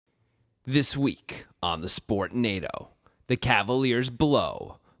This week on the Sportnado, the Cavaliers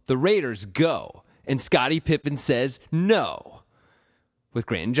blow, the Raiders go, and Scottie Pippen says no. With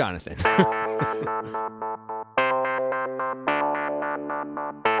Grant and Jonathan.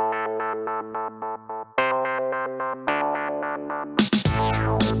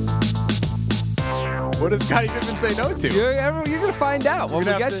 What does Scottie Pippen say no to? You're going to find out when we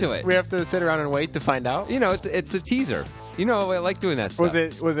get to it. We have to sit around and wait to find out? You know, it's a teaser. You know, I like doing that stuff.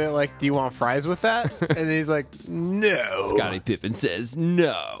 Was it like, do you want fries with that? And then he's like, no. Scottie Pippen says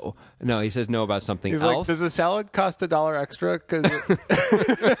no. No, he says no about something He's else. like, does a salad cost $1 extra?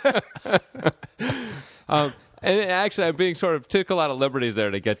 And actually, I'm being took a lot of liberties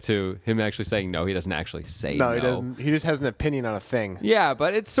there to get to him actually saying no. He doesn't actually say no. No, he doesn't. He just has an opinion on a thing. Yeah,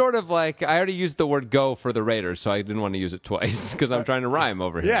 but it's sort of like I already used the word go for the Raiders, so I didn't want to use it twice because I'm trying to rhyme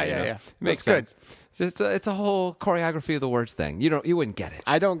over here. Yeah. It makes That's sense. It's a whole choreography of the words thing. You wouldn't get it.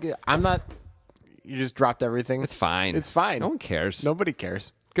 I don't get. I'm not. You just dropped everything. It's fine. It's fine. No one cares. Nobody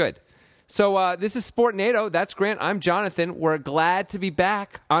cares. Good. So this is Sportnado. That's Grant. I'm Jonathan. We're glad to be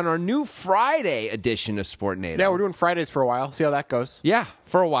back on our new Friday edition of Sportnado. Yeah, we're doing Fridays for a while. See how that goes. Yeah,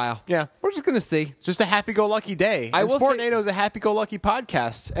 for a while. Yeah. We're just going to see. It's just a happy-go-lucky day. I will say- Sportnado is a happy-go-lucky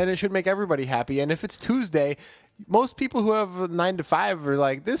podcast, and it should make everybody happy. And if it's Tuesday, most people who have a 9 to 5 are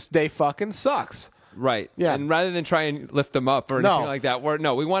like, this day fucking sucks. Right. Yeah. And rather than try and lift them up or anything like that,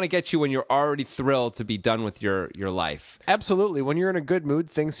 we want to get you when you're already thrilled to be done with your life. Absolutely. When you're in a good mood,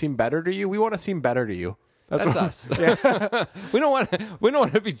 things seem better to you. We want to seem better to you. That's us. Yeah. we don't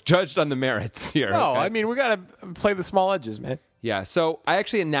want to be judged on the merits here. No, okay? I mean, we got to play the small edges, man. Yeah. So I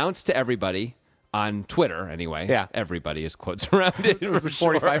actually announced to everybody on Twitter, anyway. Yeah. Everybody is quotes around it. Was it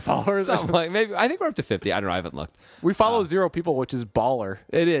 45 followers? Something like, maybe. I think we're up to 50. I don't know. I haven't looked. We follow 0 people, which is baller.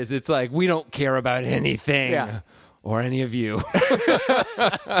 It is. It's like we don't care about anything. Yeah. Or any of you.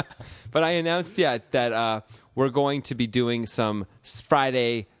 But I announced, that we're going to be doing some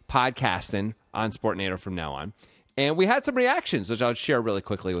Friday podcasting on Sportnado from now on. And we had some reactions, which I'll share really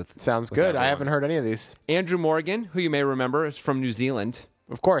quickly with. Sounds with good. everyone. I haven't heard any of these. Andrew Morgan, who you may remember, is from New Zealand.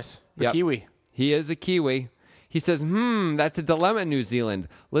 Of course. The Yep. Kiwi. He is a Kiwi. He says, that's a dilemma in New Zealand.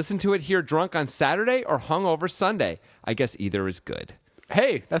 Listen to it here drunk on Saturday or hungover Sunday. I guess either is good.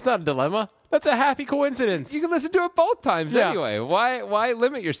 Hey, that's not a dilemma. That's a happy coincidence. You can listen to it both times Yeah. anyway. Why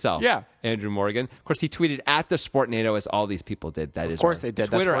limit yourself? Yeah. Andrew Morgan. Of course, he tweeted at the Sportnado as all these people did. That is Of course our they did.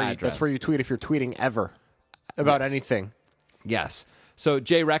 Twitter That's address. where you tweet if you're tweeting ever about anything. Yes. So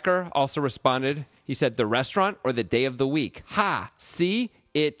Jay Recker also responded. He said, the restaurant or the day of the week? Ha, see,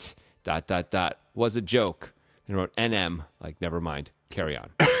 it, ... was a joke. And wrote NM, like, never mind. Carry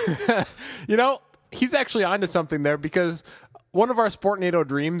on. You know, he's actually onto something there because one of our Sportnado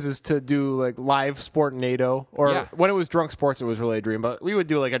dreams is to do like live Sportnado, or Yeah. when it was Drunk Sports, it was really a dream, but we would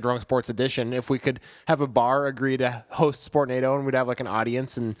do like a Drunk Sports edition if we could have a bar agree to host Sportnado and we'd have like an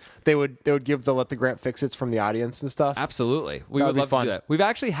audience and they would give the Let the Grant Fix It's from the audience and stuff. Absolutely. We That would would be love fun. to do that. We've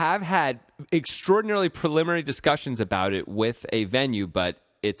actually had extraordinarily preliminary discussions about it with a venue, but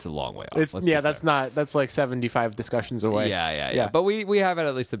it's a long way off. It's Let's be fair. that's like 75 discussions away. Yeah. But we have had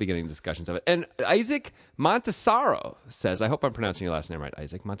at least the beginning discussions of it. And Isaac Montesaro says, I hope I'm pronouncing your last name right,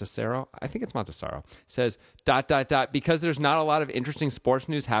 Isaac Montesaro. I think it's Montesaro. Says, ... because there's not a lot of interesting sports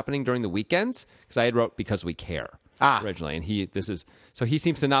news happening during the weekends, because I had wrote because we care originally. And he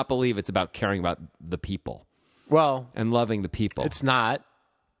seems to not believe it's about caring about the people Well, and loving the people. it's not.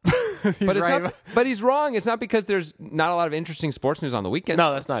 But it's right. not, but he's wrong. It's not because there's not a lot of interesting sports news on the weekends.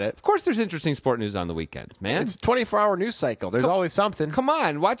 No, that's not it. Of course there's interesting sport news on the weekends, man. It's a 24-hour news cycle. There's always something. Come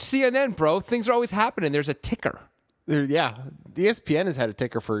on, watch CNN, bro. Things are always happening. There's a ticker. Yeah, the ESPN has had a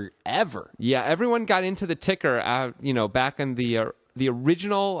ticker forever. Yeah, everyone got into the ticker, back in the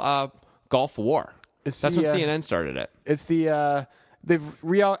original Gulf War. It's That's the, when CNN started it. It's they've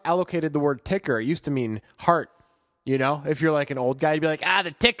reallocated the word ticker. It used to mean heart. You know, if you're like an old guy, you'd be like,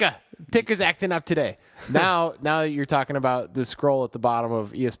 the ticker. Ticker's acting up today. Now you're talking about the scroll at the bottom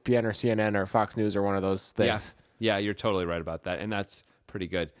of ESPN or CNN or Fox News or one of those things. Yeah, you're totally right about that, and that's pretty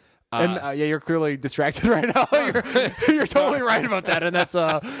good. And you're clearly distracted right now. You're totally right about that, and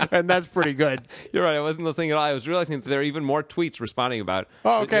that's pretty good. You're right. I wasn't listening at all. I was realizing that there are even more tweets responding about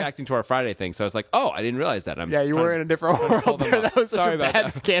reacting to our Friday thing. So I was like, I didn't realize that. You were in a different world there. That was such Sorry a about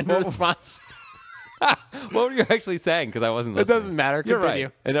bad that. canned response. What were you actually saying? Because I wasn't listening. It doesn't matter. You're Continue.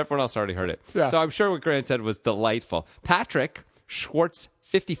 right. And everyone else already heard it. Yeah. So I'm sure what Grant said was delightful. Patrick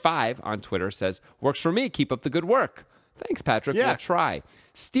Schwartz55 on Twitter says, works for me. Keep up the good work. Thanks, Patrick. Yeah. We'll try.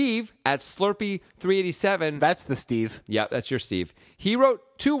 Steve at Slurpee387. That's the Steve. Yeah, that's your Steve. He wrote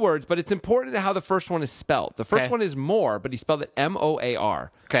 2 words, but it's important how the first one is spelled. The first Okay. one is more, but he spelled it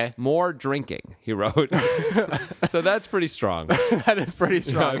M-O-A-R. Okay. More drinking, he wrote. So that's pretty strong. That is pretty Yeah,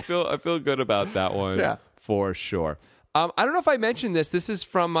 strong. I feel good about that one. Yeah. For sure. I don't know if I mentioned this. This is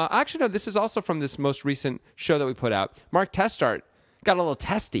from actually no. This is also from this most recent show that we put out. Mark Testart got a little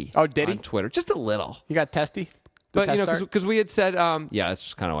testy. Oh, did he? On Twitter, just a little. You got testy? But because we had said, yeah, that's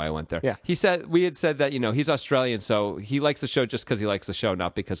just kind of why I went there. Yeah. We had said that he's Australian, so he likes the show just because he likes the show,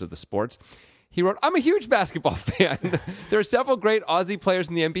 not because of the sports. He wrote, "I'm a huge basketball fan. There are several great Aussie players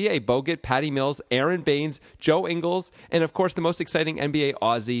in the NBA: Bogut, Patty Mills, Aaron Baines, Joe Ingles, and of course the most exciting NBA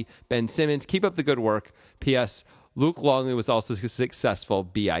Aussie, Ben Simmons. Keep up the good work. P.S. Luke Longley was also successful,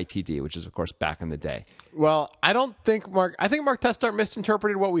 BITD, which is, of course, back in the day. Well, I think Mark Testart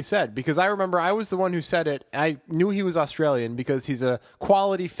misinterpreted what we said, because I remember I was the one who said it. I knew he was Australian because he's a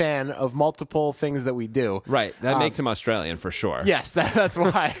quality fan of multiple things that we do. Right. That makes him Australian for sure. Yes, that's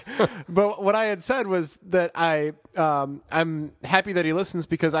why. But what I had said was that I'm happy that he listens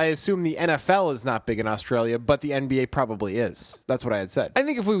because I assume the NFL is not big in Australia, but the NBA probably is. That's what I had said. I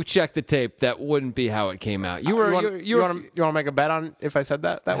think if we check the tape, that wouldn't be how it came out. You want to make a bet on if I said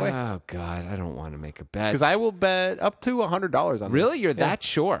that way? Oh, God. I don't want to make a bet. Because I will bet up to $100 on Really? this. You're Yeah. that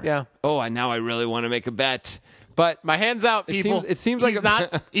sure? Yeah. Oh, now I really want to make a bet. But My hand's out, people. It seems like he's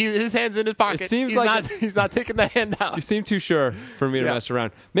not. His hand's in his pocket. It seems he's like not. He's not taking the hand out. you seem too sure for me to Yeah. mess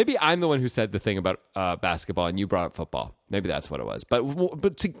around. Maybe I'm the one who said the thing about basketball, and you brought up football. Maybe that's what it was.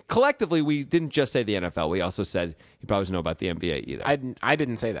 But collectively, we didn't just say the NFL. We also said you probably don't know about the NBA either. I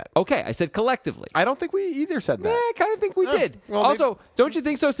didn't say that. Okay, I said collectively. I don't think we either said that. I kind of think we did. well, Also, don't you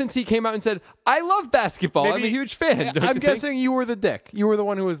think so? Since he came out and said, "I love basketball. I'm a huge fan." Yeah, Don't you I'm think? guessing you were the dick. You were the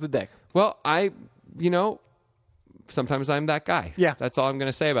one who was the dick. Well, sometimes I'm that guy. Yeah. That's all I'm going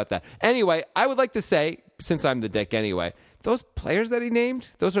to say about that. Anyway, I would like to say, since I'm the dick anyway, those players that he named,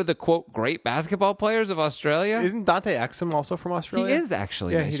 those are the, quote, great basketball players of Australia. Isn't Dante Exum also from Australia? He is,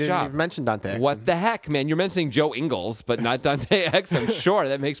 actually. Yeah, Nice he didn't job. even mention Dante Exum. What the heck, man? You're mentioning Joe Ingles, but not Dante Exum. Sure,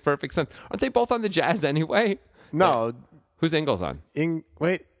 that makes perfect sense. Aren't they both on the Jazz anyway? No. Who's Ingles on?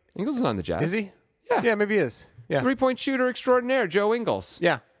 Wait, Ingles is on the Jazz. is he? Yeah. Yeah, maybe he is. Yeah. Three-point shooter extraordinaire, Joe Ingles.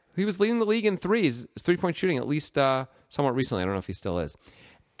 Yeah. He was leading the league in three-point shooting, at least somewhat recently. I don't know if he still is.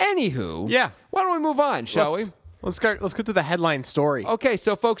 Anywho, Yeah. why don't we move on, shall we? Let's go to the headline story. Okay,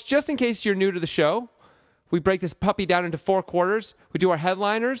 so folks, just in case you're new to the show, we break this puppy down into 4 quarters. We do our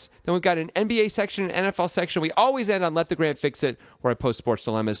headliners. Then we've got an NBA section, an NFL section. We always end on Let the Grant Fix It, where I post sports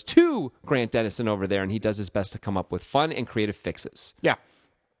dilemmas to Grant Dennison over there, and he does his best to come up with fun and creative fixes. Yeah.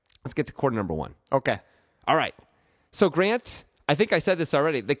 Let's get to quarter number 1. Okay. All right. So, Grant, I think I said this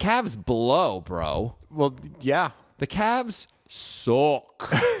already. The Cavs blow, bro. Well, yeah. The Cavs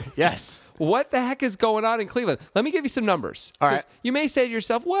suck. Yes. What the heck is going on in Cleveland? Let me give you some numbers. All 'Cause right. You may say to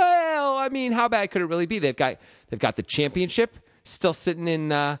yourself, "Well, I mean, how bad could it really be?" They've got the championship still sitting in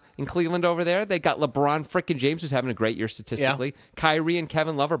Cleveland over there. They got LeBron frickin' James, who's having a great year statistically. Kyrie and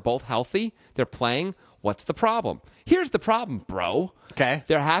Kevin Love are both healthy. They're playing. What's the problem? Here's the problem, bro. Okay.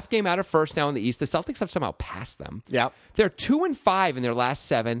 They're a half game out of first now in the East. The Celtics have somehow passed them. Yep. They're 2-5 in their last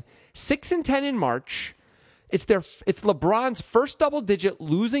 7, 6-10 in March. It's LeBron's first double-digit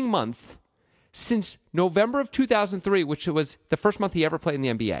losing month since November of 2003, which was the first month he ever played in the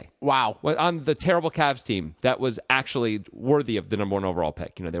NBA. Wow. On the terrible Cavs team that was actually worthy of the number 1 overall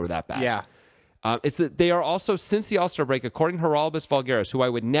pick. They were that bad. Yeah. It's that they are also, since the All-Star break, according to Geraldo Vulgaris, who I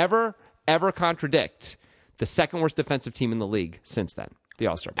would never, ever contradict, the second worst defensive team in the league since then, the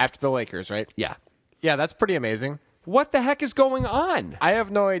All-Star break. After the Lakers, right? Yeah. Yeah, that's pretty amazing. What the heck is going on? I have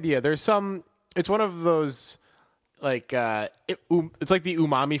no idea. It's one of those, like, it's like the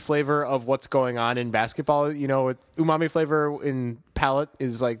umami flavor of what's going on in basketball. Umami flavor in palate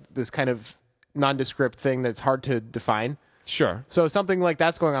is like this kind of nondescript thing that's hard to define. Sure. So something like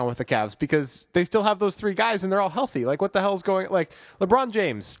that's going on with the Cavs because they still have those 3 guys and they're all healthy. Like, what the hell's going? Like, LeBron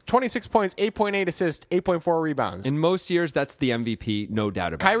James, 26 points, 8.8 assists, 8.4 rebounds. In most years, that's the MVP, no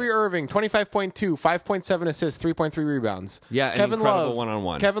doubt about it. Kyrie Irving, 25.2, 5.7 assists, 3.3 rebounds. Yeah, an Kevin incredible Love,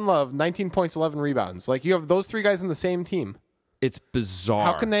 one-on-one. Kevin Love, 19 points, 11 rebounds. Like, you have those 3 guys in the same team. It's bizarre.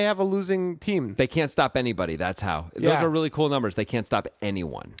 How can they have a losing team? They can't stop anybody. That's how. Those Yeah. are really cool numbers. They can't stop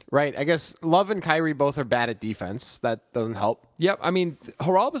anyone. Right. I guess Love and Kyrie both are bad at defense. That doesn't help. Yep. I mean,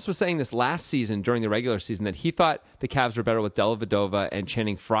 Horalbus was saying this last season during the regular season that he thought the Cavs were better with Dellavedova and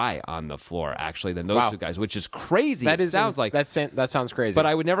Channing Frye on the floor, actually, than those two guys, which is crazy. Sounds like that sounds crazy. But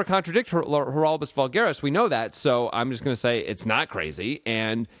I would never contradict Horalbus Vulgaris. We know that. So I'm just going to say it's not crazy.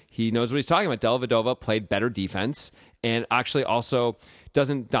 And he knows what he's talking about. Dellavedova played better defense and actually also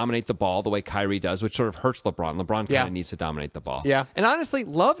doesn't dominate the ball the way Kyrie does, which sort of hurts LeBron. LeBron kind of needs to dominate the ball. Yeah. And honestly,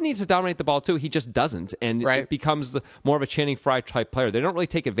 Love needs to dominate the ball too. He just doesn't. And it becomes more of a Channing Frye type player. They don't really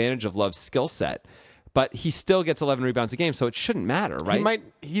take advantage of Love's skill set. But he still gets 11 rebounds a game, so it shouldn't matter, right?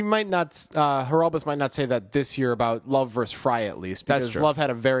 He might not. Horalbus might not say that this year about Love versus Frye at least, because Love had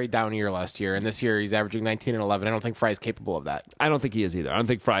a very down year last year, and this year he's averaging 19 and 11. I don't think Frye is capable of that. I don't think he is either. I don't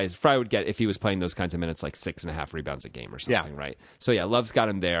think Frye would get, if he was playing those kinds of minutes, like 6.5 rebounds a game or something, right? So yeah, Love's got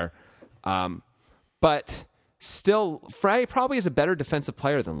him there, but still, Frye probably is a better defensive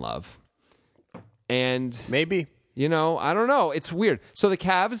player than Love, and maybe I don't know. It's weird. So the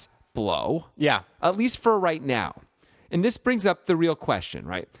Cavs blow. Yeah. At least for right now. And this brings up the real question,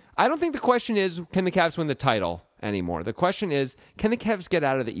 right? I don't think the question is, can the Cavs win the title anymore? The question is, can the Cavs get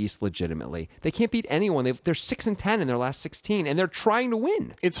out of the East legitimately? They can't beat anyone. They're 6-10 in their last 16, and they're trying to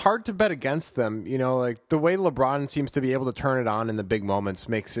win. It's hard to bet against them. Like the way LeBron seems to be able to turn it on in the big moments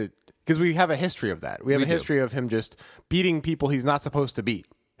makes it, because we have a history of that. We have a history of him just beating people he's not supposed to beat.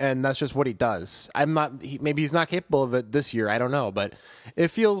 And that's just what he does. Maybe he's not capable of it this year. I don't know. But it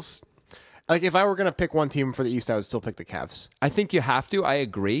feels like if I were going to pick one team for the East, I would still pick the Cavs. I think you have to. I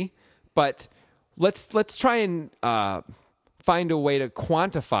agree. But let's try and find a way to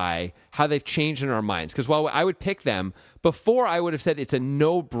quantify how they've changed in our minds. Because while I would pick them, before I would have said it's a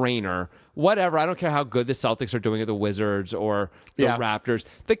no-brainer. Whatever. I don't care how good the Celtics are doing, or the Wizards, or the Raptors.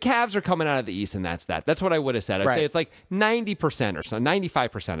 The Cavs are coming out of the East, and that's that. That's what I would have said. I'd say it's like 90% or so,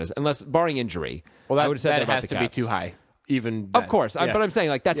 95%, unless barring injury. Well, I would have said that has to be too high. Even then. Of course, but I'm saying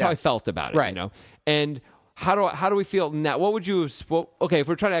like that's how I felt about it. Right. And how do we feel now? What would you have? Okay, if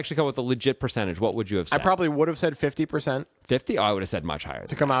we're trying to actually come up with a legit percentage, what would you have said? I probably would have said 50%. 50? Oh, I would have said much higher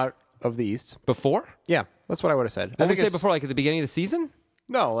to come out of the East. Before? Yeah, that's what I would have said. I think say before, like at the beginning of the season.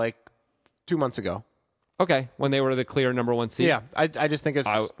 No, like 2 months ago. Okay, when they were the clear number one seed. Yeah, I just think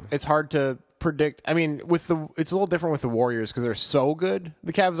it's hard to predict. I mean, it's a little different with the Warriors because they're so good.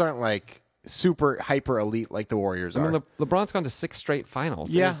 The Cavs aren't like super hyper elite like the Warriors are. I mean, LeBron's gone to 6 straight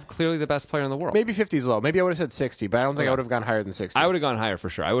finals. Yeah. He's clearly the best player in the world. Maybe 50 is low. Maybe I would have said 60, but I don't think I would have gone higher than 60. I would have gone higher for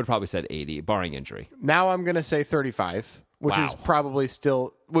sure. I would have probably said 80, barring injury. Now I'm going to say 35, which is probably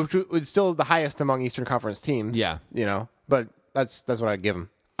still the highest among Eastern Conference teams. Yeah. But that's what I'd give them.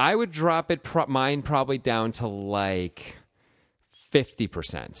 I would drop mine probably down to like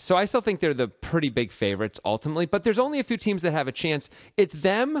 50%. So I still think they're the pretty big favorites ultimately, but there's only a few teams that have a chance. It's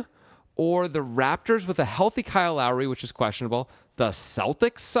them or the Raptors with a healthy Kyle Lowry, which is questionable, the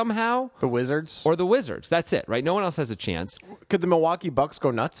Celtics somehow, the Wizards, or the Wizards. That's it, right? No one else has a chance. Could the Milwaukee Bucks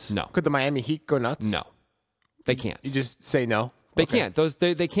go nuts? No. Could the Miami Heat go nuts? No. They can't. You just say no? They can't.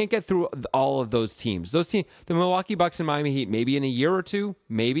 They can't get through all of those teams. The Milwaukee Bucks and Miami Heat, maybe in a year or two,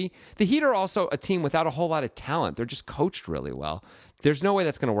 maybe. The Heat are also a team without a whole lot of talent. They're just coached really well. There's no way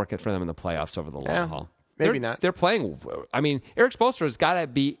that's going to work for them in the playoffs over the long haul. Maybe not. They're playing. I mean, Eric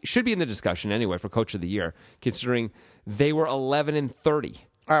Spoelstra should be in the discussion anyway for Coach of the Year, considering they were 11-30.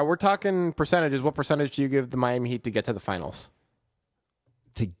 All right, we're talking percentages. What percentage do you give the Miami Heat to get to the finals?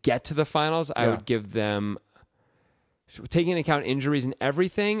 To get to the finals, I would give them, taking into account injuries and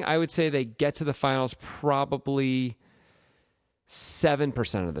everything, I would say they get to the finals probably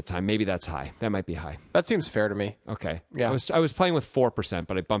 7% of the time. Maybe that's high. That might be high. That seems fair to me. Okay. Yeah. I was playing with 4%,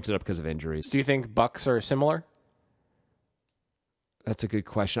 but I bumped it up because of injuries. Do you think Bucks are similar? That's a good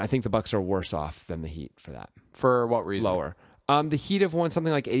question. I think the Bucks are worse off than the Heat for that. For what reason? Lower. The Heat have won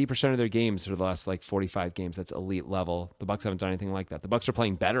something like 80% of their games for the last 45 games. That's elite level. The Bucks haven't done anything like that. The Bucks are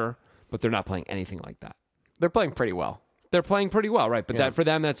playing better, but they're not playing anything like that. They're playing pretty well. They're playing pretty well, right? But that for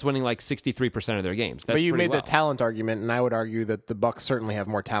them, that's winning 63% of their games. That's but you made the talent argument, and I would argue that the Bucks certainly have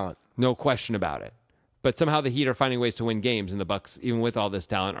more talent. No question about it. But somehow the Heat are finding ways to win games, and the Bucks, even with all this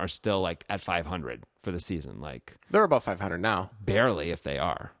talent, are still at 500 for the season. They're above 500 now. Barely, if they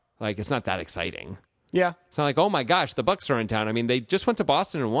are. It's not that exciting. Yeah. It's not oh my gosh, the Bucks are in town. I mean, they just went to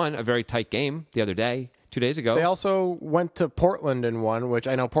Boston and won a very tight game the other day, 2 days ago. They also went to Portland and won, which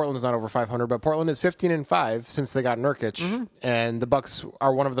I know Portland is not over 500, but Portland is 15-5 since they got Nurkic, and the Bucks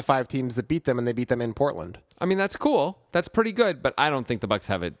are one of the 5 teams that beat them, and they beat them in Portland. I mean, that's cool. That's pretty good, but I don't think the Bucks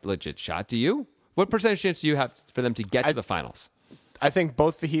have a legit shot. Do you? What percentage chance do you have for them to get to the finals? I think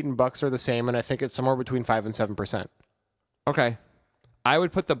both the Heat and Bucks are the same, and I think it's somewhere between 5 and 7%. Okay. I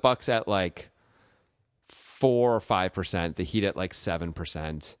would put the Bucks at 4 or 5%. The Heat at like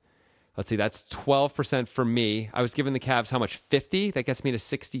 7%. Let's see, that's 12% for me. I was giving the Cavs how much? 50? That gets me to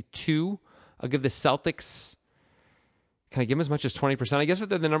 62. I'll give the Celtics. Can I give them as much as 20%? I guess if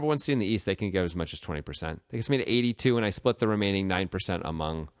they're the number one seed in the East, they can give as much as 20%. That gets me to 82, and I split the remaining 9%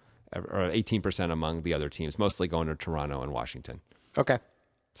 among, or 18% among the other teams, mostly going to Toronto and Washington. Okay.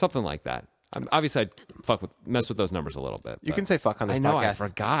 Something like that. Obviously, I'd mess with those numbers a little bit. You can say fuck on this podcast. I know, I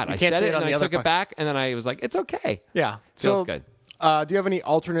forgot. You I can't said say it, on and the I other took it back, and then I was like, it's okay. Yeah. Feels good. Do you have any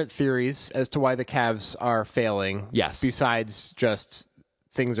alternate theories as to why the Cavs are failing? Yes. Besides just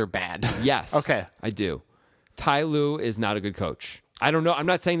things are bad. Yes. Okay. I do. Ty Lue is not a good coach. I don't know. I'm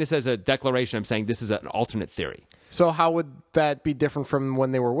not saying this as a declaration. I'm saying this is an alternate theory. So how would that be different from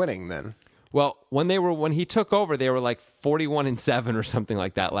when they were winning then? Well, when he took over, they were like 41-7 or something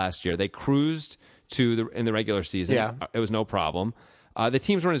like that last year. They cruised in the regular season. Yeah. It was no problem. The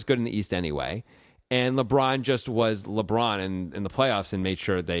teams weren't as good in the East anyway. And LeBron just was LeBron in the playoffs and made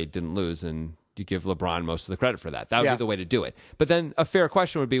sure they didn't lose. And you give LeBron most of the credit for that. That would be the way to do it. But then a fair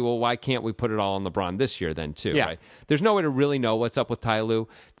question would be, well, why can't we put it all on LeBron this year then too? Yeah. Right? There's no way to really know what's up with Ty Lue.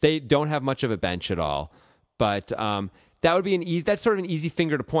 They don't have much of a bench at all. But that would be that's sort of an easy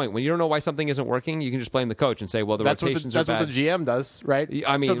finger to point. When you don't know why something isn't working, you can just blame the coach and say, well, rotations are bad. That's what the GM does, right?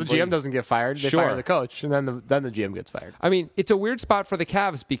 I mean, so the GM doesn't get fired. They fire the coach, and then the GM gets fired. I mean, it's a weird spot for the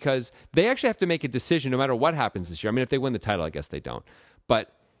Cavs because they actually have to make a decision no matter what happens this year. I mean, if they win the title, I guess they don't.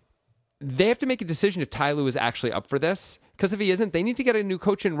 But they have to make a decision if Ty Lue is actually up for this. Because if he isn't, they need to get a new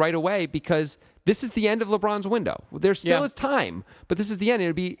coach in right away because this is the end of LeBron's window. There still is time, but this is the end.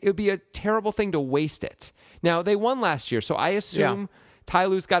 It would be a terrible thing to waste it. Now, they won last year, so I assume Ty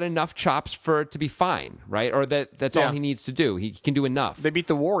Lue's got enough chops for it to be fine, right? Or that's all he needs to do. He can do enough. They beat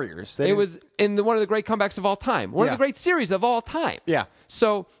the Warriors. It was one of the great comebacks of all time. One of the great series of all time. Yeah.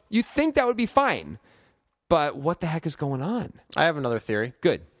 So you think that would be fine, but what the heck is going on? I have another theory.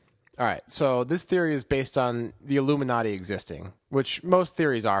 Good. All right. So this theory is based on the Illuminati existing, which most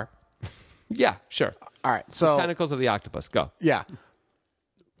theories are. Yeah, sure. All right. So tentacles of the octopus. Go. Yeah.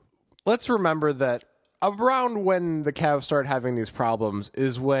 Let's remember that around when the Cavs started having these problems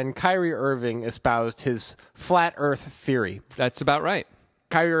is when Kyrie Irving espoused his flat earth theory. That's about right.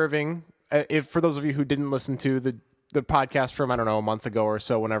 Kyrie Irving, for those of you who didn't listen to the podcast from, I don't know, a month ago or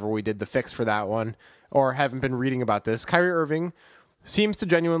so, whenever we did the fix for that one, or haven't been reading about this, Kyrie Irving seems to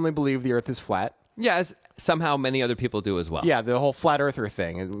genuinely believe the earth is flat. Yeah, as somehow many other people do as well. Yeah, the whole flat earther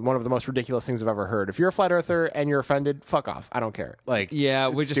thing, one of the most ridiculous things I've ever heard. If you're a flat earther and you're offended, fuck off. I don't care. We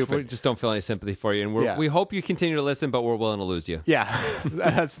just don't feel any sympathy for you, and we hope you continue to listen, but we're willing to lose you. Yeah,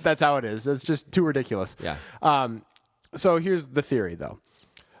 that's how it is. It's just too ridiculous. Yeah. So here's the theory, though.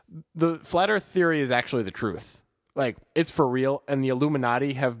 The flat earth theory is actually the truth. It's for real, and the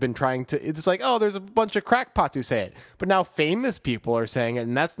Illuminati have been trying to... It's like, oh, there's a bunch of crackpots who say it. But now famous people are saying it,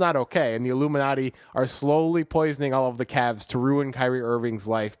 and that's not okay. And the Illuminati are slowly poisoning all of the Cavs to ruin Kyrie Irving's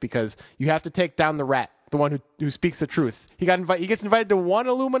life because you have to take down the rat, the one who speaks the truth. He gets invited to one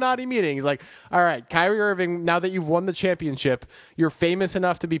Illuminati meeting. He's like, all right, Kyrie Irving, now that you've won the championship, you're famous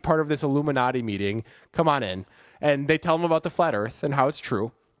enough to be part of this Illuminati meeting. Come on in. And they tell him about the flat earth and how it's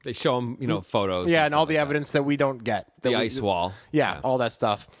true. They show him, photos. Yeah, and all the evidence that we don't get. The ice wall. Yeah, all that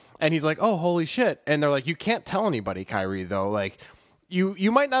stuff. And he's like, oh, holy shit. And they're like, you can't tell anybody, Kyrie, though.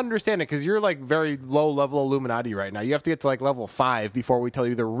 You might not understand it because you're very low-level Illuminati right now. You have to get to level 5 before we tell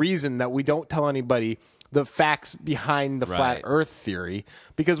you the reason that we don't tell anybody the facts behind the flat earth theory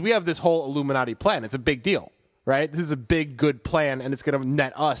because we have this whole Illuminati plan. It's a big deal. Right? This is a big, good plan, and it's going to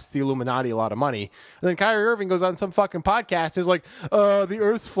net us, the Illuminati, a lot of money. And then Kyrie Irving goes on some fucking podcast and is like, the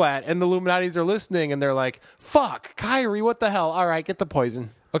Earth's flat, and the Illuminatis are listening, and they're like, fuck, Kyrie, what the hell? All right, get the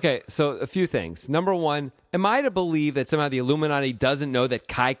poison. Okay, so a few things. Number one, am I to believe that somehow the Illuminati doesn't know that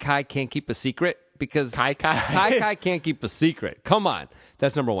Kai can't keep a secret? Because Kai can't keep a secret. Come on.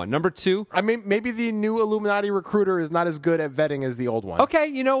 That's number one. Number two. I mean, maybe the new Illuminati recruiter is not as good at vetting as the old one. Okay,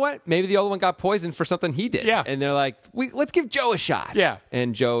 you know what? Maybe the old one got poisoned for something he did. Yeah. And they're like, let's give Joe a shot. Yeah.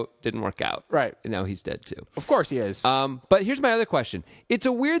 And Joe didn't work out. Right. And now he's dead too. Of course he is. But here's my other question. It's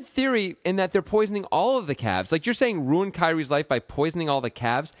a weird theory in that they're poisoning all of the Cavs. Like you're saying ruin Kyrie's life by poisoning all the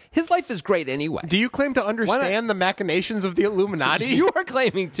Cavs. His life is great anyway. Do you claim to understand the machinations of the Illuminati? You are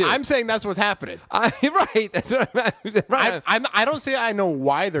claiming to. I'm saying that's what's happening. Right. That's what right. I don't say I know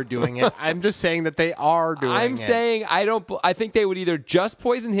why they're doing it. I'm just saying that they are doing it. I'm saying I think they would either just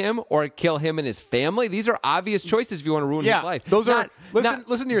poison him or kill him and his family. These are obvious choices if you want to ruin his life.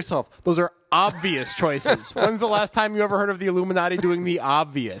 Listen to yourself. Those are obvious choices. When's the last time you ever heard of the Illuminati doing the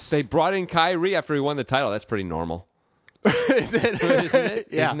obvious? They brought in Kyrie after he won the title. That's pretty normal. Is it? Isn't it?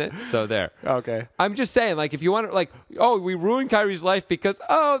 Yeah. Isn't it? So there. Okay. I'm just saying, like, if you want to, like, oh, we ruined Kyrie's life because,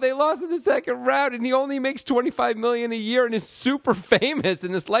 oh, they lost in the second round and he only makes $25 million a year and is super famous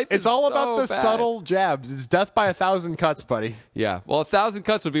and his life It's is all so about the bad. subtle jabs. It's death by 1,000 cuts, buddy. Yeah. Well, 1,000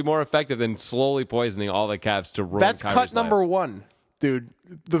 cuts would be more effective than slowly poisoning all the Cavs to ruin That's Kyrie's cut life. number one, dude.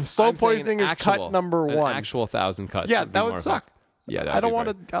 The slow I'm saying poisoning is actual- cut number an one. actual 1,000 cuts. Yeah, be that more would suck. effective. Yeah, I don't want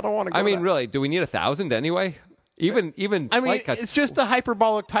to. I don't want to. I mean, really, do we need 1,000 anyway? Even I slight mean, cuts. it's just a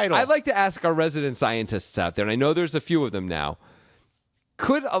hyperbolic title. I'd like to ask our resident scientists out there, and I know there's a few of them now.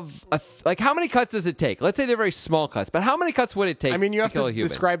 Like, how many cuts does it take? Let's say they're very small cuts, but how many cuts would it take? I mean, you have kill to a human?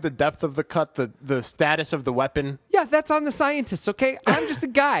 describe the depth of the cut, the status of the weapon. Yeah, that's on the scientists. Okay, I'm just a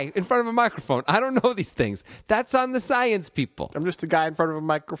guy in front of a microphone. I don't know these things. That's on the science people. I'm just a guy in front of a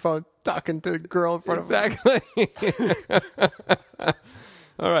microphone talking to a girl in front of Exactly.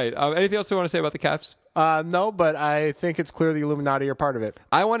 All right. Anything else we want to say about the Cavs? No, but I think it's clear the Illuminati are part of it.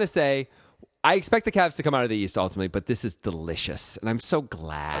 I want to say I expect the Cavs to come out of the East ultimately, but this is delicious, and I'm so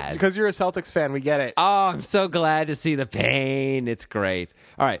glad. Because you're a Celtics fan, we get it. Oh, I'm so glad to see the pain. It's great.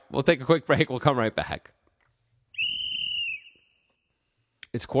 All right, we'll take a quick break. We'll come right back.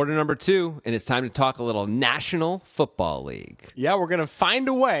 It's quarter number 2, and it's time to talk a little National Football League. Yeah, we're going to find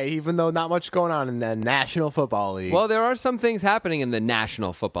a way, even though not much going on in the National Football League. Well, there are some things happening in the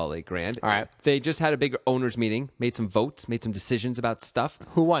National Football League, Grant. All right. They just had a big owners meeting, made some votes, made some decisions about stuff.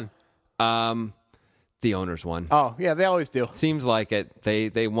 Who won? The owners won. Oh, yeah, they always do. Seems like it.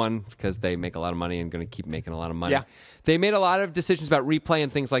 They won because they make a lot of money and going to keep making a lot of money. Yeah. They made a lot of decisions about replay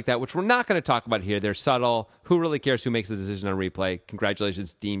and things like that, which we're not going to talk about here. They're subtle. Who really cares who makes the decision on replay?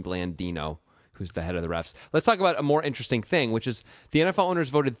 Congratulations, Dean Blandino, who's the head of the refs. Let's talk about a more interesting thing, which is the NFL owners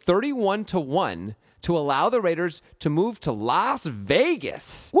voted 31-1 to allow the Raiders to move to Las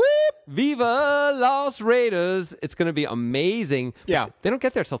Vegas. Whoop! Viva Las Raiders. It's going to be amazing. Yeah. They don't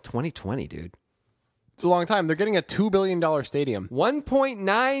get there till 2020, dude. It's a long time. They're getting a $2 billion stadium.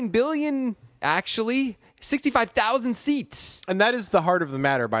 1.9 billion, actually. 65,000 seats. And that is the heart of the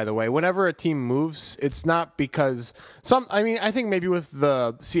matter, by the way. Whenever a team moves, it's not because I think maybe with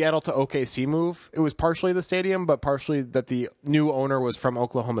the Seattle to OKC move, it was partially the stadium, but partially that the new owner was from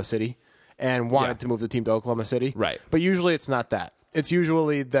Oklahoma City and wanted to move the team to Oklahoma City. Right. But usually it's not that. It's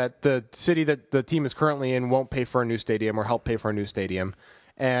usually that the city that the team is currently in won't pay for a new stadium or help pay for a new stadium.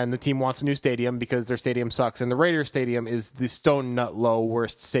 And the team wants a new stadium because their stadium sucks. And the Raiders stadium is the stone nut low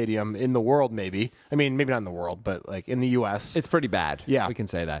worst stadium in the world, maybe. I mean, maybe not in the world, but like in the U.S. It's pretty bad. Yeah. We can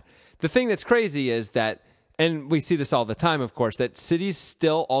say that. The thing that's crazy is that, and we see this all the time, of course, that cities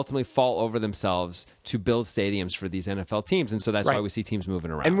still ultimately fall over themselves to build stadiums for these NFL teams. And so that's why we see teams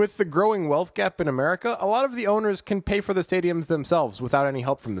moving around. And with the growing wealth gap in America, a lot of the owners can pay for the stadiums themselves without any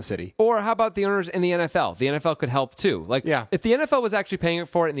help from the city. Or how about the owners in the NFL? The NFL could help too. Like, if the NFL was actually paying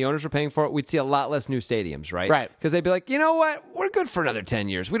for it and the owners were paying for it, we'd see a lot less new stadiums, right? Right. Because they'd be like, you know what? We're good for another 10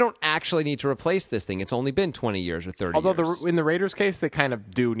 years. We don't actually need to replace this thing. It's only been 20 years or 30 Although years. in the Raiders case, they kind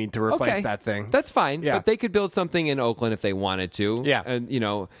of do need to replace that thing. That's fine. Yeah. But they could build something in Oakland if they wanted to. Yeah.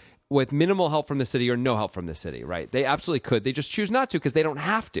 And, with minimal help from the city or no help from the city, right? They absolutely could. They just choose not to because they don't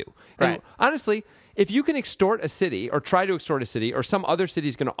have to. And Right. honestly, if you can extort a city or try to extort a city or some other city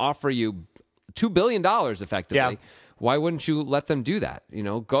is going to offer you $2 billion effectively, why wouldn't you let them do that?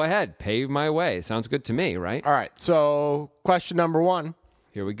 Go ahead, pay my way. Sounds good to me, right? All right. So question number 1.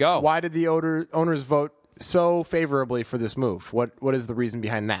 Here we go. Why did the owners vote so favorably for this move? What is the reason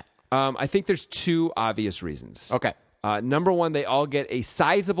behind that? I think there's 2 obvious reasons. Okay. Number 1, they all get a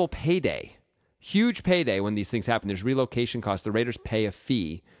sizable payday. Huge payday when these things happen. There's relocation costs. The Raiders pay a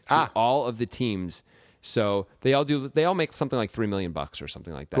fee to all of the teams. So they all make something like $3 million or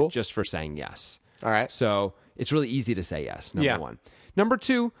something like that just for saying yes. All right. So it's really easy to say yes, number 1. Number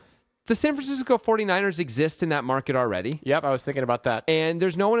 2, the San Francisco 49ers exist in that market already. Yep, I was thinking about that. And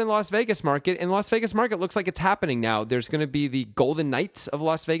there's no one in Las Vegas market. And Las Vegas market looks like it's happening now. There's going to be the Golden Knights of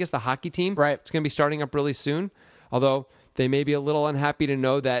Las Vegas, the hockey team. Right. It's going to be starting up really soon. Although they may be a little unhappy to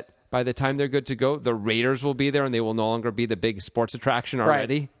know that by the time they're good to go, the Raiders will be there and they will no longer be the big sports attraction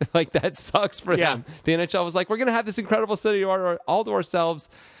already. Right. Like, that sucks for them. The NHL was like, we're going to have this incredible city all to ourselves.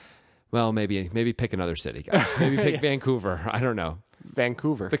 Well, maybe pick another city, guys. Maybe pick Vancouver. I don't know.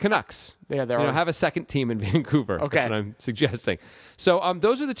 Vancouver. The Canucks. Yeah, have a second team in Vancouver. Okay. That's what I'm suggesting. So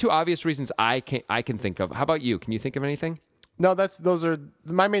those are the 2 obvious reasons I can think of. How about you? Can you think of anything? No, those are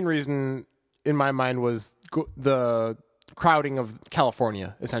my main reason in my mind was the crowding of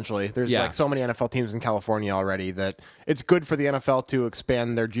California, essentially. There's Yeah. like so many NFL teams in California already that it's good for the NFL to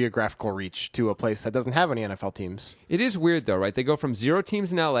expand their geographical reach to a place that doesn't have any NFL teams. It is weird, though, right? They go from 0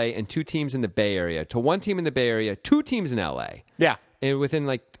 teams in LA and 2 teams in the Bay Area to 1 team in the Bay Area, 2 teams in LA. Yeah. And within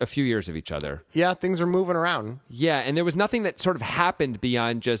like a few years of each other. Yeah, things are moving around. Yeah, and there was nothing that sort of happened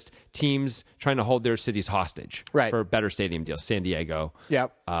beyond just teams trying to hold their cities hostage Right. for better stadium deals. San Diego,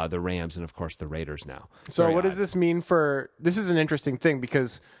 Yep. the Rams, and of course the Raiders now. So Very what odd. does this mean for this is an interesting thing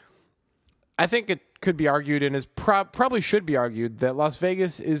because I think it could be argued and is probably should be argued that Las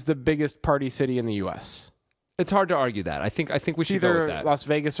Vegas is the biggest party city in the US. It's hard to argue that. I think we should go Either with that. Las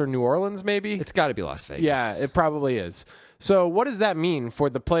Vegas or New Orleans maybe. It's got to be Las Vegas. Yeah, it probably is. So what does that mean for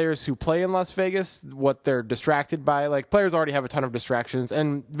the players who play in Las Vegas, what they're distracted by? Like players already have a ton of distractions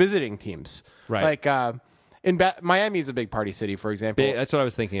and visiting teams. Right. Like Miami is a big party city, for example. That's what I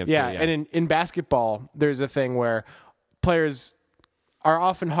was thinking of. Yeah, too, and in basketball, there's a thing where players are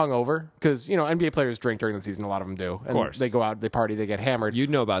often hungover because NBA players drink during the season. A lot of them do, and course. they go out, they party, they get hammered. You'd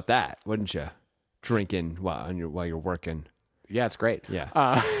know about that, wouldn't you? Drinking while you're working. Yeah, it's great.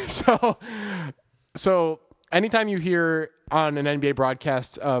 Yeah. So anytime you hear on an NBA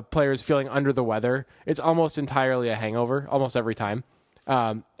broadcast players feeling under the weather, it's almost entirely a hangover, almost every time.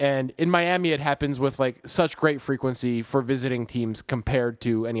 And in Miami, it happens with like such great frequency for visiting teams compared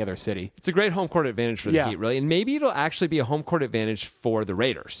to any other city. It's a great home court advantage for the Yeah. Heat, really. And maybe it'll actually be a home court advantage for the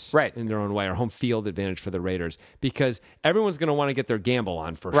Raiders. Right. In their own way, or home field advantage for the Raiders. Because everyone's going to want to get their gamble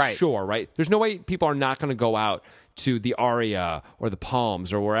on for Right. sure, right? There's no way people are not going to go out to the Aria or the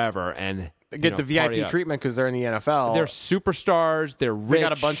Palms or wherever and Get the party VIP up. treatment because they're in the NFL. They're superstars. They're rich. They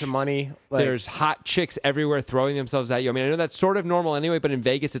got a bunch of money. Like, There's hot chicks everywhere throwing themselves at you. I mean, I know that's sort of normal anyway, but in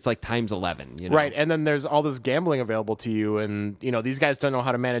Vegas, it's like times 11. You know? right, and then there's all this gambling available to you, and these guys don't know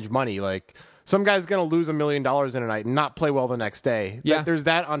how to manage money. Like some guy's going to lose $1 million in a night and not play well the next day. Yeah. There's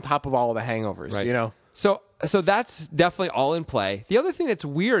that on top of all of the hangovers. Right. So that's definitely all in play. The other thing that's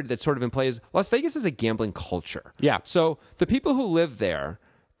weird that's sort of in play is Las Vegas is a gambling culture. Yeah. So the people who live there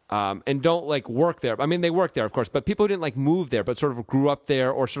and don't like work there. I mean, they work there, of course, but people who didn't like move there, but sort of grew up there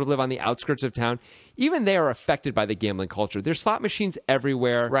or sort of live on the outskirts of town, even they are affected by the gambling culture. There's slot machines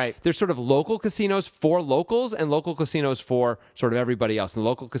everywhere. Right. There's sort of local casinos for locals and local casinos for sort of everybody else. And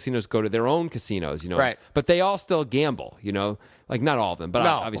local casinos go to their own casinos, Right. But they all still gamble, like not all of them, but No,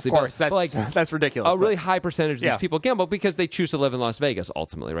 obviously. of course, but like that's ridiculous. a really high percentage of Yeah. these people gamble because they choose to live in Las Vegas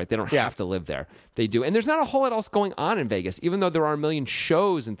ultimately, right? They don't Yeah. have to live there. They do. And there's not a whole lot else going on in Vegas, even though there are a million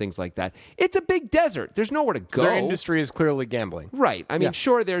shows and things like that. It's a big desert. There's nowhere to go. Their industry is clearly gambling. Right. I mean, Yeah.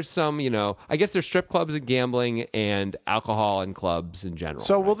 sure, there's some, I guess there's strip clubs and gambling and alcohol and clubs in general.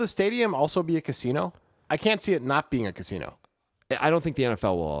 So will the stadium also be a casino? I can't see it not being a casino. I don't think the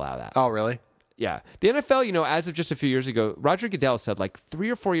NFL will allow that. Oh, really? Yeah. The NFL, as of just a few years ago, Roger Goodell said like 3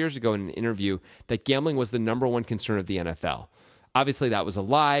 or 4 years ago in an interview that gambling was the number one concern of the NFL. Obviously, that was a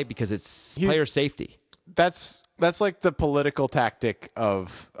lie because it's player safety. That's like the political tactic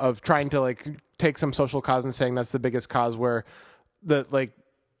of trying to like take some social cause and saying that's the biggest cause, where this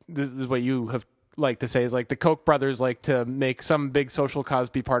is what you have like to say is like the Koch brothers like to make some big social cause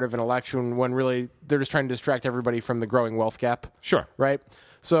be part of an election when really they're just trying to distract everybody from the growing wealth gap. Sure. Right?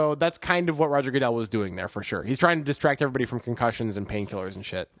 So that's kind of what Roger Goodell was doing there for sure. He's trying to distract everybody from concussions and painkillers and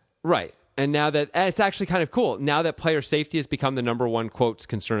shit. Right. And now that, and it's actually kind of cool. Now that player safety has become the number one, quotes,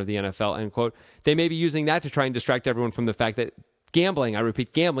 concern of the NFL, end quote, they may be using that to try and distract everyone from the fact that gambling, I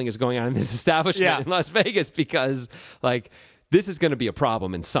repeat, gambling is going on in this establishment in Las Vegas because, this is going to be a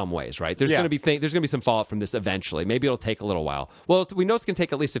problem in some ways, right? There's going to be there's going to be some fallout from this eventually. Maybe it'll take a little while. Well, we know it's going to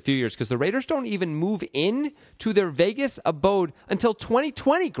take at least a few years because the Raiders don't even move in to their Vegas abode until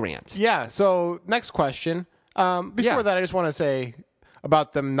 2020, Grant. Yeah. So next question. Before that, I just want to say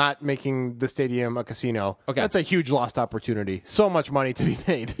about them not making the stadium a casino. Okay. That's a huge lost opportunity. So much money to be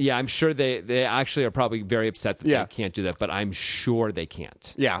made. Yeah, I'm sure they actually are probably very upset that they can't do that, but I'm sure they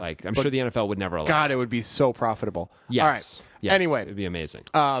can't. Yeah. I'm sure the NFL would never allow God, it would be so profitable. Yes. All right. Yes. Anyway, It'd be amazing.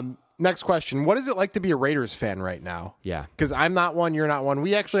 next question. What is it like to be a Raiders fan right now? Yeah. Because I'm not one, you're not one.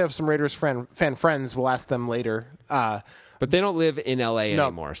 We actually have some Raiders fan friends. We'll ask them later. But they don't live in LA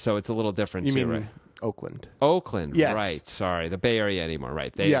anymore, so it's a little different You too, mean right? Oakland? Oakland, Yes. right? Sorry, the Bay Area anymore,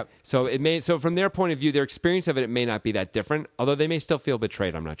 right? Yep. So from their point of view, their experience of it may not be that different. Although they may still feel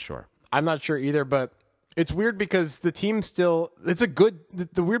betrayed. I'm not sure. I'm not sure either, but it's weird because the team still, it's a good,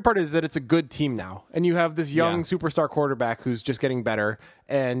 the weird part is that it's a good team now. And you have this young superstar quarterback who's just getting better,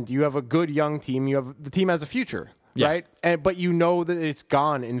 and you have a good young team. The team has a future, right? But you know that it's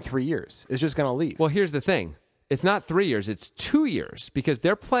gone in 3 years. It's just going to leave. Well, here's the thing. It's not 3 years, it's 2 years because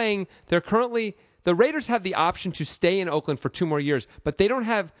they're currently the Raiders have the option to stay in Oakland for 2 more years, but they don't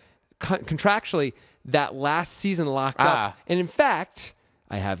have contractually that last season locked up. And in fact,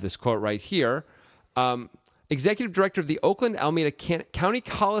 I have this quote right here. Executive Director of the Oakland Alameda County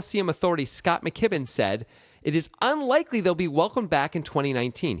Coliseum Authority, Scott McKibben, said, "It is unlikely they'll be welcomed back in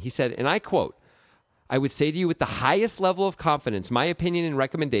 2019. He said, and I quote, "I would say to you with the highest level of confidence, my opinion and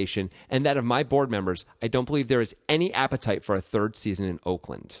recommendation, and that of my board members, I don't believe there is any appetite for a 3rd season in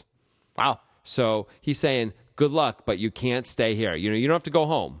Oakland." Wow. So he's saying, good luck, but you can't stay here. You don't have to go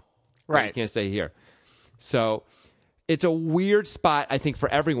home. Right. You can't stay here. So it's a weird spot, I think, for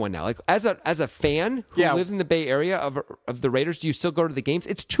everyone now. Like as a fan who lives in the Bay Area of the Raiders, do you still go to the games?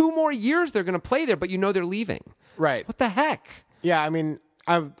 It's 2 more years they're going to play there, but they're leaving. Right. What the heck? Yeah, I mean,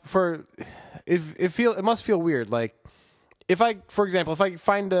 it must feel weird. Like, for example, if I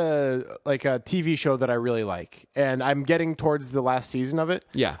find a TV show that I really like and I'm getting towards the last season of it,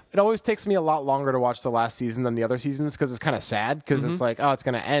 Yeah. it always takes me a lot longer to watch the last season than the other seasons because it's kind of sad because it's like, oh, it's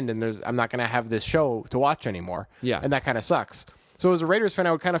going to end and I'm not going to have this show to watch anymore. Yeah. And that kind of sucks. So as a Raiders fan,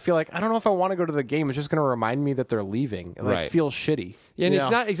 I would kind of feel like, I don't know if I want to go to the game. It's just going to remind me that they're leaving. It Right. feels shitty. Yeah, and it's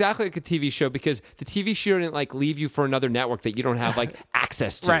not exactly like a TV show because the TV show didn't leave you for another network that you don't have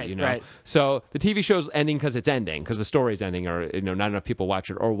access to. Right, right. So the TV show's ending because it's ending, because the story's ending, or not enough people watch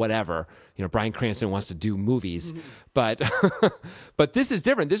it, or whatever. Bryan Cranston wants to do movies, but but this is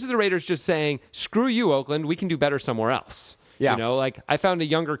different. This is the Raiders just saying, "Screw you, Oakland. We can do better somewhere else." Yeah. I found a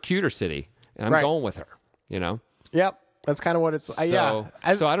younger, cuter city, and I'm going with her. Yep. That's kind of what it's. So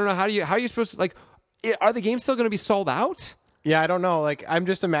I don't know how are you supposed to are the games still going to be sold out? Yeah, I don't know. I'm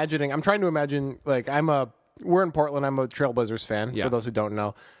just imagining. I'm trying to imagine. We're in Portland. I'm a Trailblazers fan. Yeah. For those who don't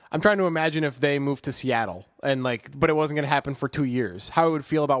know, I'm trying to imagine if they moved to Seattle and but it wasn't going to happen for 2 years. How I would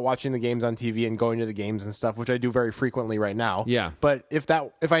feel about watching the games on TV and going to the games and stuff, which I do very frequently right now. Yeah. But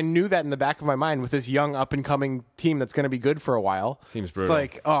if I knew that in the back of my mind with this young up and coming team that's going to be good for a while, seems brutal.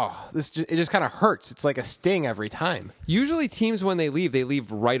 It's it just kind of hurts. It's like a sting every time. Usually teams, when they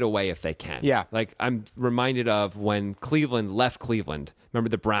leave right away if they can. Yeah. I'm reminded of when Cleveland left Cleveland. Remember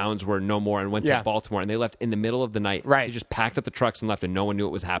the Browns were no more and went to Baltimore, and they left in the middle of the night. Right. They just packed up the trucks and left, and no one knew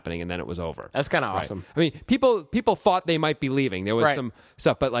it was happening, and then it was over. That's kind of awesome. I mean, people thought they might be leaving. There was some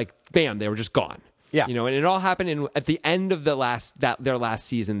stuff, but bam, they were just gone. Yeah. And it all happened at the end of their last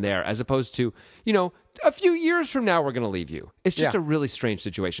season there, as opposed to, a few years from now we're going to leave you. It's just a really strange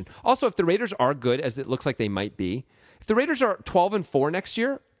situation. Also, if the Raiders are good as it looks like they might be, if the Raiders are 12-4 next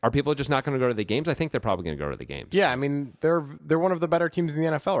year, are people just not going to go to the games? I think they're probably going to go to the games. Yeah, I mean they're one of the better teams in the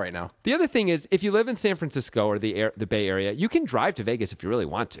NFL right now. The other thing is, if you live in San Francisco or the Bay Area, you can drive to Vegas if you really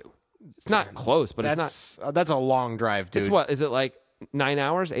want to. It's not close, but it's not. That's a long drive, dude. It's what? Is it 9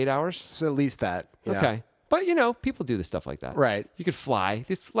 hours, 8 hours? It's at least that. Yeah. Okay. But, people do this stuff like that. Right. You could fly.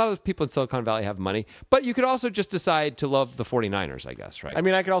 A lot of people in Silicon Valley have money. But you could also just decide to love the 49ers, I guess, right? I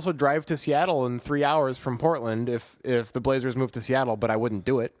mean, I could also drive to Seattle in 3 hours from Portland if the Blazers moved to Seattle, but I wouldn't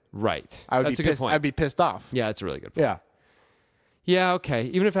do it. Right. That's a good point. I'd be pissed off. Yeah, that's a really good point. Yeah. Yeah, okay.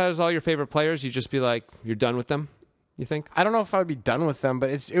 Even if that was all your favorite players, you'd just be like, you're done with them, you think? I don't know if I would be done with them, but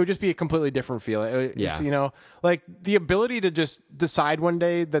it would just be a completely different feeling. It's, the ability to just decide one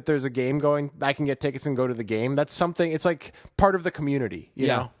day that there's a game going, I can get tickets and go to the game. That's something. It's like part of the community. You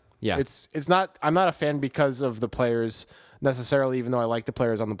know. Yeah. It's not. I'm not a fan because of the players necessarily, even though I like the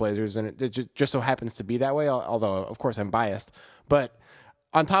players on the Blazers, and it just so happens to be that way. Although, of course, I'm biased. But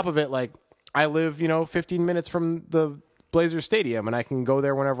on top of it, I live, 15 minutes from the Blazers Stadium, and I can go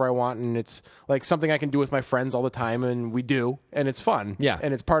there whenever I want, and it's something I can do with my friends all the time, and we do, and it's fun. Yeah.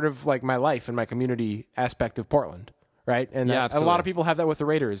 And it's part of my life and my community aspect of Portland, right? And a absolutely. lot of people have that with the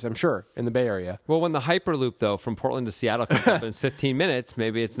Raiders, I'm sure, in the Bay Area. Well, when the Hyperloop, though, from Portland to Seattle comes up and it's 15 minutes,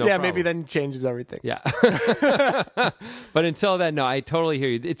 maybe it's no problem. Maybe then changes everything. Yeah. But until then, no, I totally hear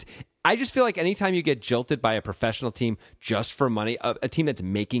you. I just feel like anytime you get jilted by a professional team just for money, a team that's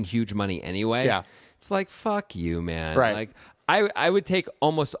making huge money anyway, it's like, fuck you, man. Right. I would take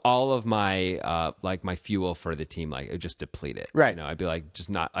almost all of my my fuel for the team, just deplete it. Right. I'd be like, just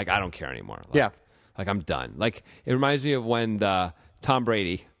not I don't care anymore. I'm done. It reminds me of when Tom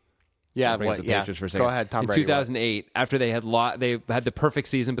Brady. Yeah, Bring up the Patriots for a second. Go ahead, Tom Brady. In 2008, after they had the perfect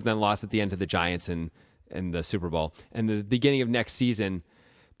season, but then lost at the end to the Giants in the Super Bowl. And the beginning of next season,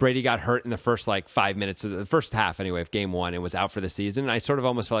 Brady got hurt in the first 5 minutes of the first half anyway of game 1 and was out for the season. And I sort of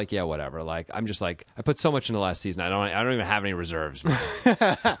almost felt like, yeah, whatever. I'm just I put so much in the last season. I don't even have any reserves.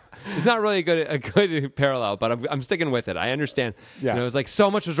 It's not really a good parallel, but I'm sticking with it. I understand. Yeah. It was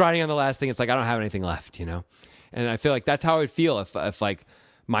so much was riding on the last thing. It's I don't have anything left, And I feel like that's how I would feel if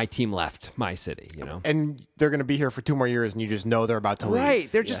my team left my city, And they're going to be here for 2 more years, and you just know they're about to leave.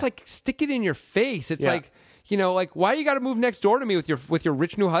 Right. They're just like, stick it in your face. It's Yeah. like, like, why you got to move next door to me with your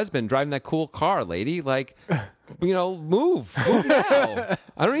rich new husband driving that cool car, lady? Like, move now.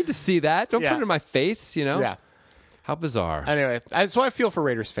 I don't need to see that. Don't Yeah. put it in my face, Yeah. How bizarre. Anyway, so I feel for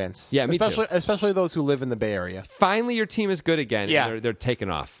Raiders fans. Yeah, me too. Especially those who live in the Bay Area. Finally, your team is good again. Yeah. And they're taking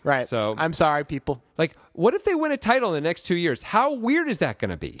off. Right. So, I'm sorry, people. like, what if they win a title in the next 2 years? How weird is that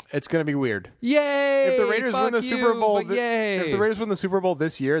going to be? It's going to be weird. Yay! If the Raiders win the Super Bowl, yay! if the Raiders win the Super Bowl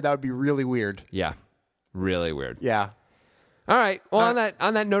this year, that would be really weird. Yeah, really weird. Yeah. All right. Well,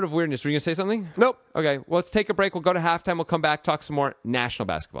 on that note of weirdness, were you going to say something? Nope. Okay. Well, let's take a break. We'll go to halftime. We'll come back, talk some more National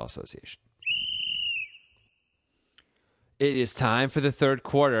Basketball Association. It is time for the third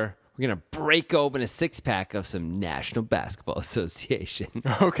quarter. We're going to break open a 6-pack of some National Basketball Association.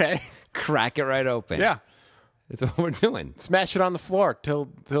 Okay. Crack it right open. Yeah. That's what we're doing. Smash it on the floor till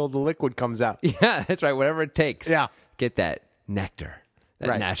the liquid comes out. Yeah, that's right. Whatever it takes. Yeah. Get that nectar. That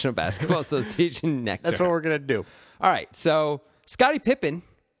Right. National Basketball Association nectar. That's what we're going to do. All right. So, Scottie Pippen,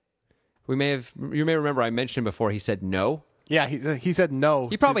 you may remember I mentioned before, he said no. Yeah, he said no.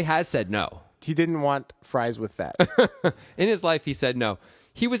 He probably has said no. He didn't want fries with that. In his life, he said no.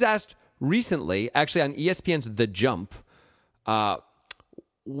 He was asked recently, actually on ESPN's The Jump,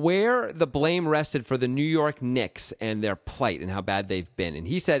 where the blame rested for the New York Knicks and their plight and how bad they've been. And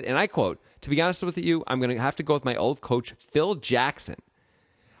he said, and I quote, "To be honest with you, I'm going to have to go with my old coach, Phil Jackson.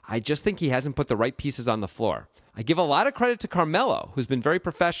 I just think he hasn't put the right pieces on the floor. I give a lot of credit to Carmelo, who's been very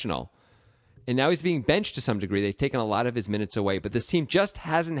professional. And now he's being benched to some degree. They've taken a lot of his minutes away. But this team just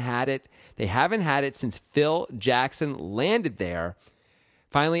hasn't had it. They haven't had it since Phil Jackson landed there."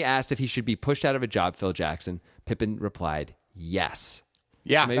 Finally asked if he should be pushed out of a job, Phil Jackson. Pippen replied, yes.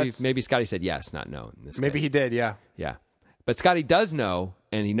 Yeah, So maybe Scottie said yes, not no. In this maybe case. he did. Yeah, Yeah. But Scottie does know,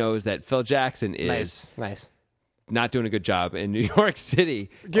 and he knows that Phil Jackson is nice. not doing a good job in New York City.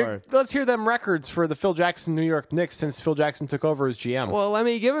 Let's hear them records for the Phil Jackson New York Knicks since Phil Jackson took over as GM. Well, let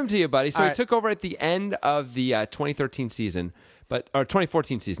me give him to you, buddy. So All he right. took over at the end of the 2013 season, or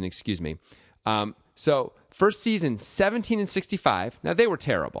 2014 season, excuse me. So first season, 17-65. Now they were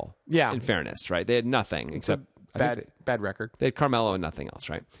terrible. Yeah. In fairness, right? They had nothing except bad record. they had Carmelo and nothing else,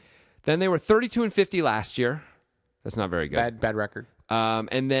 right? Then they were 32-50 last year. That's not very good. Bad record.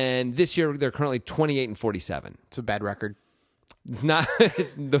 And then this year they're currently 28-47. It's a bad record. It's not.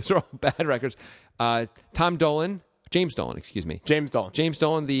 Those are all bad records. James Dolan, excuse me. James Dolan. James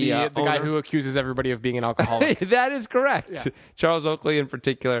Dolan, the guy owner. who accuses everybody of being an alcoholic. That is correct. Charles Oakley, in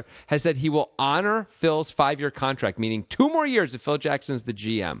particular, has said he will honor Phil's 5-year contract, meaning 2 more years if Phil Jackson's the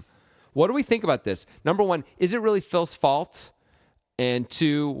GM. What do we think about this? Number one, is it really Phil's fault? And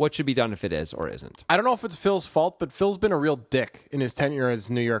 2, what should be done if it is or isn't? I don't know if it's Phil's fault, but Phil's been a real dick in his tenure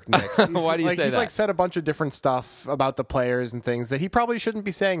as New York Knicks. Why do you say he's that? said a bunch of different stuff about the players and things that he probably shouldn't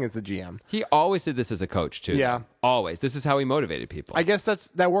be saying as the GM. He always did this as a coach, too. Yeah. Always. This is how he motivated people. I guess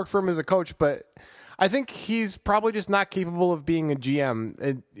that worked for him as a coach, but I think he's probably just not capable of being a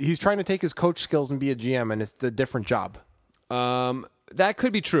GM. He's trying to take his coach skills and be a GM, and it's a different job. That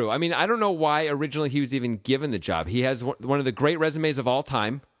could be true. I mean, I don't know why originally he was even given the job. He has one of the great resumes of all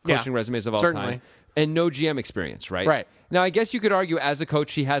time, coaching resumes of all certainly. time, and no GM experience, right? Right. Now, I guess you could argue as a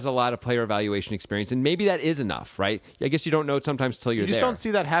coach, he has a lot of player evaluation experience, and maybe that is enough, right? I guess you don't know sometimes till you're You just there. don't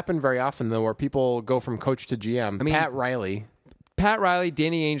see that happen very often, though, where people go from coach to GM. Pat Riley. Pat Riley,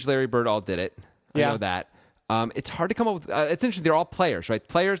 Danny Ainge, Larry Bird all did it. I Yeah. know that. It's hard to come up with. It's interesting. They're all players, right?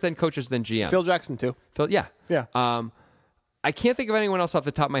 Players, then coaches, then GM. Phil Jackson, too. Yeah. Yeah. I can't think of anyone else off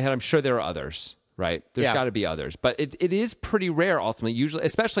the top of my head. I'm sure there are others, right? There's Yeah. got to be others. But it is pretty rare, ultimately. Usually,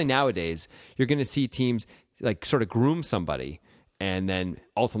 especially nowadays, you're going to see teams like sort of groom somebody and then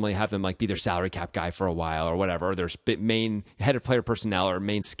ultimately have them like be their salary cap guy for a while or whatever, or their main head of player personnel or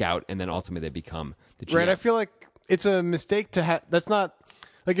main scout, and then ultimately they become the GM. Right, I feel like it's a mistake to have. That's not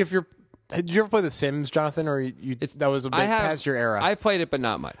like if you're. Did you ever play The Sims, Jonathan? Or that was a bit past your era? I played it, but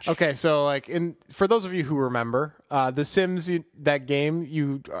not much. Okay, so like, for those of you who remember, The Sims, that game,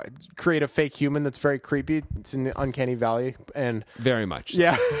 you create a fake human that's very creepy. It's in the Uncanny Valley, and Very much.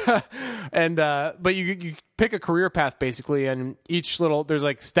 yeah, and but you pick a career path basically, and there's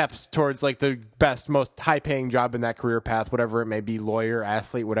like steps towards like the best, most high paying job in that career path, whatever it may be, lawyer,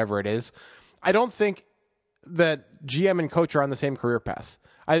 athlete, whatever it is. I don't think that GM and coach are on the same career path.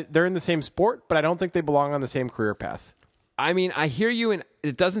 They're in the same sport, but I don't think they belong on the same career path. I mean, I hear you, and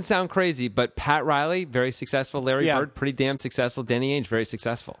it doesn't sound crazy, but Pat Riley, very successful. Larry Bird, pretty damn successful. Danny Ainge, very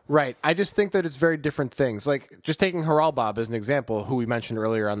successful. Right. I just think that it's very different things. Like, just taking Haralbob as an example, who we mentioned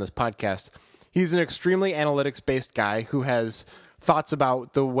earlier on this podcast. He's an extremely analytics-based guy who has thoughts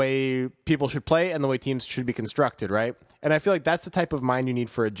about the way people should play and the way teams should be constructed, right? And I feel like that's the type of mind you need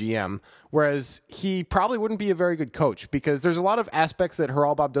for a GM. Whereas he probably wouldn't be a very good coach because there's a lot of aspects that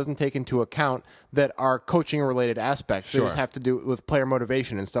Haralbob doesn't take into account that are coaching related aspects. Sure. That just have to do with player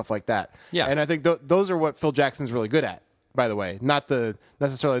motivation and stuff like that. Yeah. And I think those are what Phil Jackson's really good at. By the way, not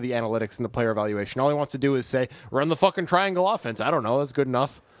necessarily the analytics and the player evaluation. All he wants to do is say, run the fucking triangle offense. I don't know. That's good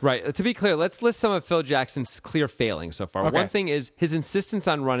enough. Right. To be clear, let's list some of Phil Jackson's clear failings so far. Okay. One thing is his insistence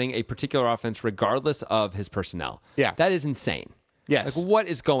on running a particular offense regardless of his personnel. Yeah. That is insane. Yes. Like, what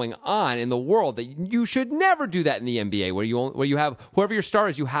is going on in the world that you should never do that in the NBA where you have whoever your star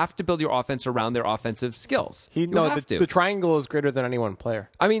is, you have to build your offense around their offensive skills. The triangle is greater than any one player.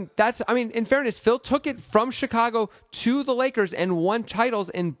 I mean, in fairness, Phil took it from Chicago to the Lakers and won titles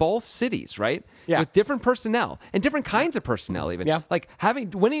in both cities, right? Yeah. With different personnel and different kinds of personnel, even. Yeah. Like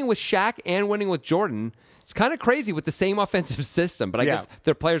winning with Shaq and winning with Jordan. It's kind of crazy with the same offensive system, but I guess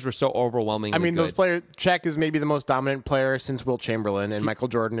their players were so overwhelmingly good. Those players, Shaq is maybe the most dominant player since Wilt Chamberlain, and Michael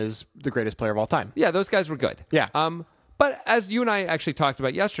Jordan is the greatest player of all time. Yeah, those guys were good. Yeah. But as you and I actually talked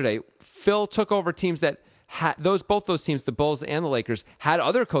about yesterday, Phil took over teams that both those teams, the Bulls and the Lakers, had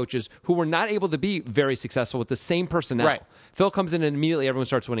other coaches who were not able to be very successful with the same personnel. Right. Phil comes in and immediately everyone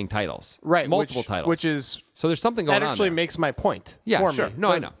starts winning titles. Right. Multiple titles. Which is... So there's something going on That actually there. makes my point Yeah, for sure. me.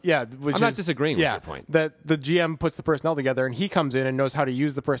 No, I know. Yeah. I'm not disagreeing with your point. That the GM puts the personnel together, and he comes in and knows how to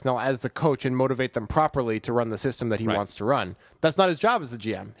use the personnel as the coach and motivate them properly to run the system that he Right. wants to run. That's not his job as the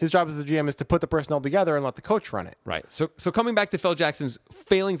GM. His job as the GM is to put the personnel together and let the coach run it. Right. So coming back to Phil Jackson's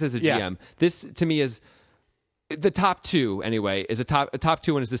failings as a Yeah. GM, this to me is the top two anyway. Is a top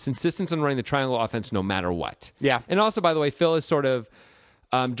two one is this insistence on running the triangle offense no matter what. Yeah. And also, by the way, Phil is sort of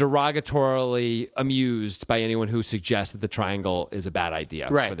derogatorily amused by anyone who suggests that the triangle is a bad idea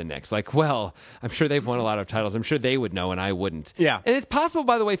Right. for the Knicks. Like, well, I'm sure they've won a lot of titles. I'm sure they would know, and I wouldn't. Yeah. And it's possible,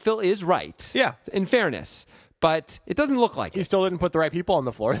 by the way, Phil is right. Yeah. In fairness. But it doesn't look like He it. still didn't put the right people on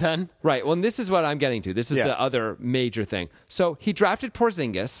the floor then. Right. Well, and this is what I'm getting to. This is Yeah. the other major thing. So he drafted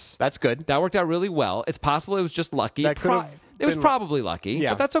Porzingis. That's good. That worked out really well. It's possible it was just lucky. That could have It was been- probably lucky,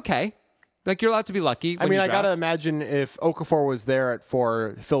 Yeah. but that's okay. Like, you're allowed to be lucky. I mean, I got to imagine if Okafor was there at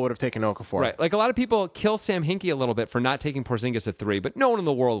 4, Phil would have taken Okafor. Right. Like, a lot of people kill Sam Hinkie a little bit for not taking Porzingis at 3, but no one in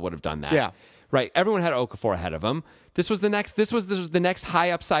the world would have done that. Yeah. Right. Everyone had Okafor ahead of him. This was the next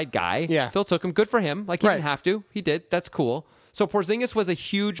high upside guy. Yeah. Phil took him. Good for him. Like, he Right. didn't have to. He did. That's cool. So Porzingis was a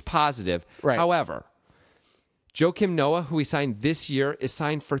huge positive. Right. However, Joakim Noah, who he signed this year, is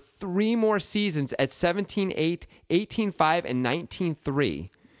signed for 3 more seasons at 17.8, 18.5, and 19.3.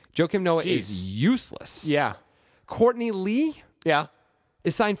 Joakim Noah is useless. Yeah. Courtney Lee Yeah.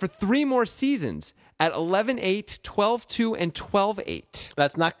 is signed for 3 more seasons at 11.8, 12.2, and 12.8.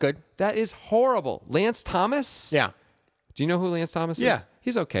 That's not good. That is horrible. Lance Thomas? Yeah. Do you know who Lance Thomas is? Yeah.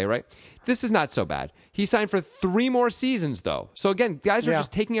 He's okay, right? This is not so bad. He signed for 3 more seasons, though. So again, guys are Yeah.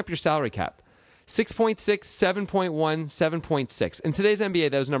 just taking up your salary cap. 6.6, 7.1, 7.6. In today's NBA,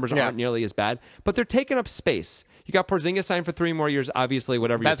 those numbers Yeah. aren't nearly as bad, but they're taking up space. You got Porzingis signed for 3 more years. Obviously,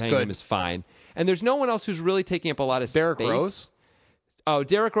 whatever That's you're paying good. him is fine. And there's no one else who's really taking up a lot of Derrick space. Rose? Oh,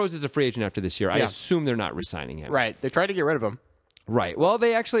 Derrick Rose is a free agent after this year. I Yeah. assume they're not re-signing him. Right. They tried to get rid of him. Right. Well,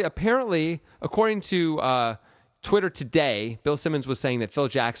 they actually, apparently, according to Twitter today, Bill Simmons was saying that Phil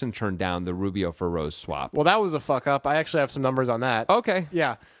Jackson turned down the Rubio for Rose swap. Well, that was a fuck up. I actually have some numbers on that. Okay.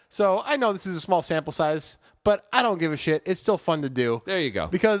 Yeah. So I know this is a small sample size, but I don't give a shit. It's still fun to do. There you go.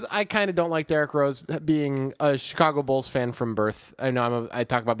 Because I kind of don't like Derrick Rose being a Chicago Bulls fan from birth. I know I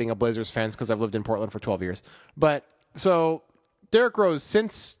talk about being a Blazers fan because I've lived in Portland for 12 years. But so Derrick Rose,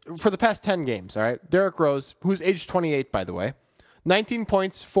 for the past 10 games, all right? Derrick Rose, who's age 28, by the way, 19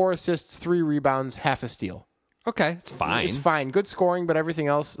 points, 4 assists, 3 rebounds, half a steal. Okay. It's fine. It's fine. Good scoring, but everything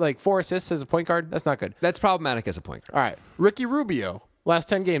else, like 4 assists as a point guard, that's not good. That's problematic as a point guard. All right. Ricky Rubio, last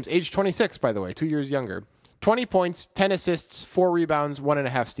 10 games, age 26, by the way, 2 years younger. 20 points, 10 assists, 4 rebounds,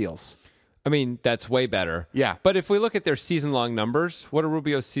 1.5 steals. I mean, that's way better. Yeah. But if we look at their season-long numbers, what are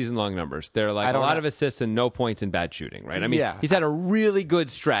Rubio's season-long numbers? They're like a don't lot know. of assists and no points and bad shooting, right? I mean, Yeah. he's had a really good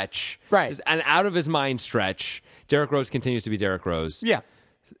stretch. Right. An out-of-his-mind stretch. Derrick Rose continues to be Derrick Rose. Yeah.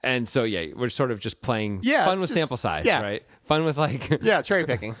 And so, yeah, we're sort of just playing Yeah, fun it's with just- sample size, yeah. right? Fun with, like... Yeah, cherry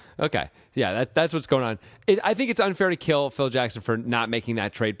picking. Okay. Yeah, that's what's going on. I think it's unfair to kill Phil Jackson for not making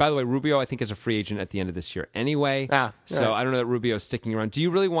that trade. By the way, Rubio, I think, is a free agent at the end of this year anyway. So right. I don't know that Rubio's sticking around. Do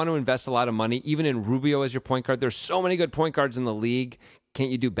you really want to invest a lot of money, even in Rubio as your point guard? There's so many good point guards in the league. Can't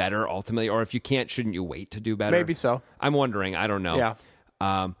you do better, ultimately? Or if you can't, shouldn't you wait to do better? Maybe so. I'm wondering. I don't know.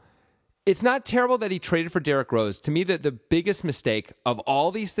 Yeah. It's not terrible that he traded for Derrick Rose. To me, the biggest mistake of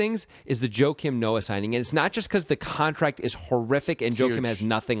all these things is the Joakim Noah signing. And it's not just because the contract is horrific and Joakim huge. has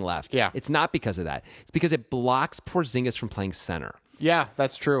nothing left. Yeah. It's not because of that. It's because it blocks Porzingis from playing center, Yeah,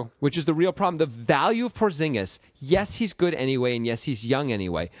 that's true. which is the real problem. The value of Porzingis, yes, he's good anyway, and yes, he's young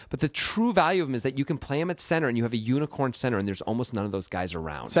anyway. But the true value of him is that you can play him at center, and you have a unicorn center, and there's almost none of those guys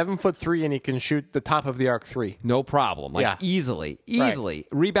around. 7'3", and he can shoot the top of the arc three. No problem. Like Yeah. easily.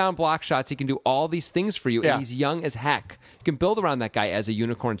 Rebound, block shots. He can do all these things for you. Yeah. And he's young as heck. You can build around that guy as a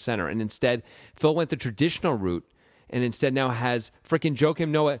unicorn center. And instead, Phil went the traditional route and instead now has freaking Joakim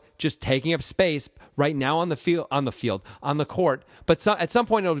Noah just taking up space right now on the court. But at some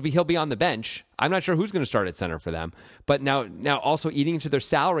point he'll be on the bench. I'm not sure who's going to start at center for them. But now also eating into their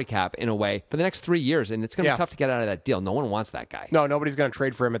salary cap in a way for the next 3 years. And it's going to be tough to get out of that deal. No one wants that guy. No, nobody's going to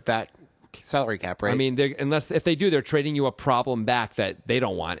trade for him at that salary cap rate. I mean, if they do, they're trading you a problem back that they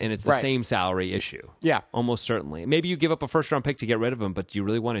don't want, and it's the same salary issue. Yeah. Almost certainly. Maybe you give up a first-round pick to get rid of him, but do you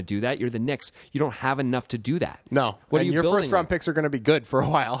really want to do that? You're the Knicks. You don't have enough to do that. No. What and are you your building first-round with? picks are going to be good for a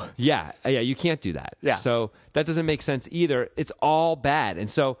while. Yeah, you can't do that. Yeah. So that doesn't make sense either. It's all bad. And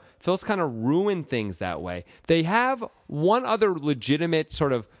so Phil's kind of ruined things that way. They have one other legitimate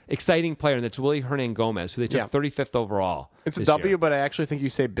sort of exciting player, and that's Willie Hernangomez, who they took 35th overall. It's a this W, year. but I actually think you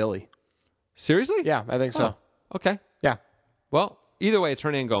say Billy. Seriously? Yeah, I think so. Oh, okay. Yeah. Well, either way, it's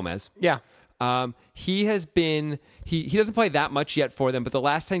Hernangomez. Yeah. He has been he doesn't play that much yet for them, but the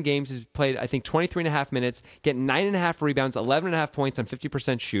last 10 games he's played, I think, 23.5 minutes, getting 9.5 rebounds, 11.5 points on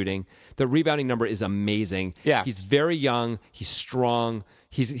 50% shooting. The rebounding number is amazing. Yeah. He's very young. He's strong.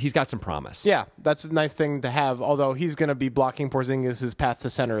 He's got some promise. Yeah, that's a nice thing to have, although he's going to be blocking Porzingis' path to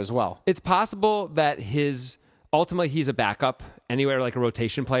center as well. It's possible that ultimately he's a backup anywhere, like a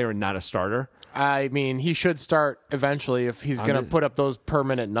rotation player and not a starter. I mean, he should start eventually if he's going to put up those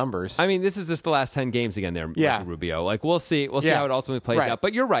permanent numbers. I mean, this is just the last 10 games again there, Yeah. Ricky Rubio. Like, we'll see. We'll see Yeah. how it ultimately plays Right. out.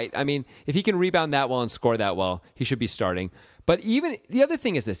 But you're right. I mean, if he can rebound that well and score that well, he should be starting. But even the other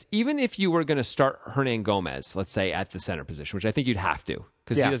thing is this: even if you were going to start Hernangomez, let's say at the center position, which I think you'd have to,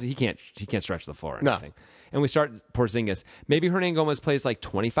 because Yeah. he can't stretch the floor or No. anything. And we start Porzingis. Maybe Hernangomez plays like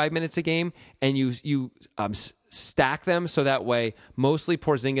 25 minutes a game, and you stack them so that way mostly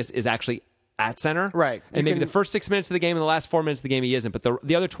Porzingis is actually at center. Right. And You maybe can- the first 6 minutes of the game and the last 4 minutes of the game he isn't, but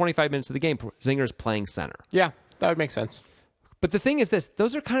the other 25 minutes of the game, Porzingis is playing center. Yeah, that would make sense. But the thing is this: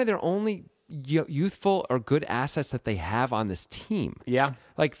 those are kind of their only youthful or good assets that they have on this team. Yeah.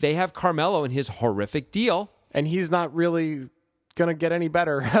 Like, they have Carmelo in his horrific deal. And he's not really going to get any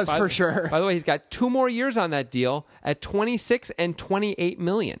better, that's for sure. By the way, he's got 2 more years on that deal at 26 and 28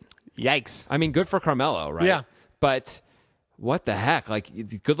 million. Yikes. I mean, good for Carmelo, right? Yeah. But what the heck?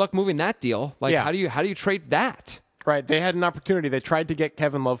 Like, good luck moving that deal. Like, Yeah. how do you trade that? Right. They had an opportunity. They tried to get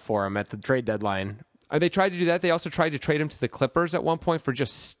Kevin Love for him at the trade deadline. They tried to do that. They also tried to trade him to the Clippers at one point for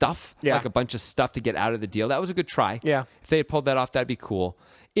just stuff, Yeah. like a bunch of stuff to get out of the deal. That was a good try. Yeah. If they had pulled that off, that'd be cool.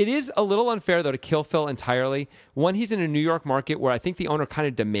 It is a little unfair, though, to kill Phil entirely. One, he's in a New York market where I think the owner kind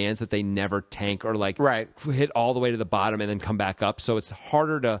of demands that they never tank or like Right. hit all the way to the bottom and then come back up. So it's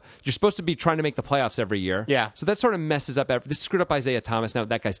harder to. You're supposed to be trying to make the playoffs every year. Yeah. So that sort of messes up. This screwed up Isaiah Thomas. Now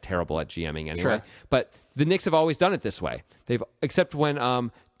that guy's terrible at GMing anyway. Sure. But the Knicks have always done it this way. Except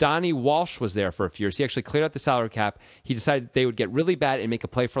when Donnie Walsh was there for a few years. He actually cleared out the salary cap. He decided they would get really bad and make a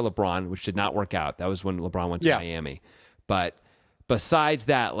play for LeBron, which did not work out. That was when LeBron went to Yeah. Miami. But besides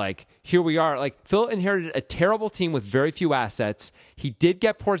that, like, here we are. Like, Phil inherited a terrible team with very few assets. He did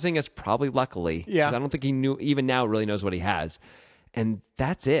get Porzingis, probably luckily. Yeah. 'Cause I don't think he even now really knows what he has. And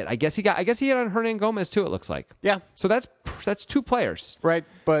that's it. I guess he hit on Hernangomez too, it looks like. Yeah. So that's 2 players. Right.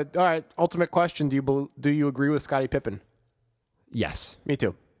 But, all right, ultimate question. Do you agree with Scottie Pippen? Yes. Me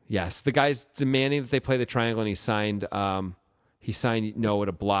too. Yes. The guy's demanding that they play the triangle, and he signed Noah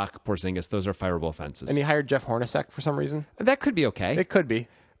to block Porzingis. Those are fireable offenses. And he hired Jeff Hornacek for some reason? That could be okay. It could be.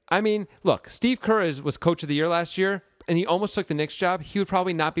 I mean, look, Steve Kerr was coach of the year last year, and he almost took the Knicks job. He would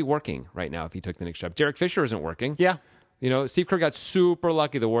probably not be working right now if he took the Knicks job. Derek Fisher isn't working. Yeah. You know, Steve Kerr got super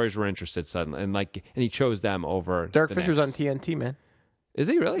lucky. The Warriors were interested suddenly, and he chose them over. Derek the Fisher's Knicks. on TNT, man. Is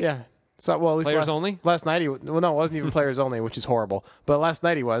he really? Yeah. So, well, at least Players only? Last night no, it wasn't even players only, which is horrible. But last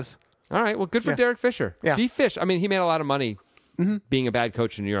night he was. All right. Well, good for Derek Fisher. Yeah. D. Fish. I mean, he made a lot of money being a bad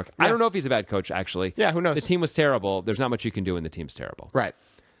coach in New York. I don't know if he's a bad coach, actually. Yeah, who knows? The team was terrible. There's not much you can do when the team's terrible. Right.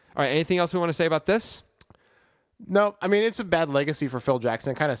 All right. Anything else we want to say about this? No, I mean, it's a bad legacy for Phil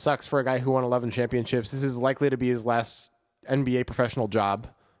Jackson. It kind of sucks for a guy who won 11 championships. This is likely to be his last NBA professional job.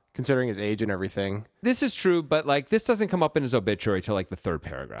 considering his age and everything. This is true, but like this doesn't come up in his obituary till like the third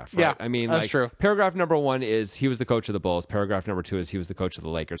paragraph. Right? Yeah, I mean, that's like, true. Paragraph number 1 is he was the coach of the Bulls. Paragraph number 2 is he was the coach of the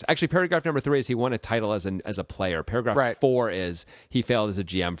Lakers. Actually, paragraph number 3 is he won a title as a player. Paragraph Right. 4 is he failed as a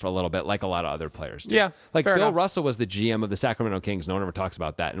GM for a little bit, like a lot of other players do. Yeah, like fair Bill enough. Russell was the GM of the Sacramento Kings. No one ever talks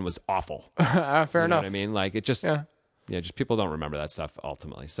about that, and it was awful. Fair You know enough. what I mean? Like it just, Yeah. just people don't remember that stuff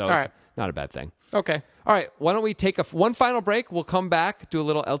ultimately. So it's right. not a bad thing. Okay. All right, why don't we take one final break? We'll come back, do a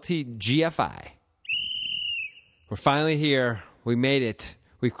little LTGFI. We're finally here. We made it.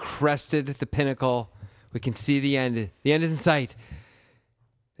 We crested the pinnacle. We can see the end. The end is in sight.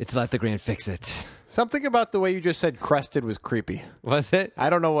 It's Let the Grand Fix It. Something about the way you just said crested was creepy. Was it? I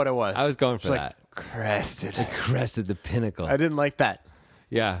don't know what it was. I was going for It's that. like, crested. Crested the pinnacle. I didn't like that.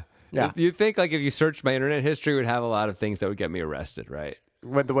 Yeah. Yeah. You think like if you searched my internet history, it would have a lot of things that would get me arrested, right?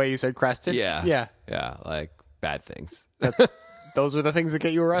 With the way you said crested? Yeah. Yeah. Yeah, like bad things. Those are the things that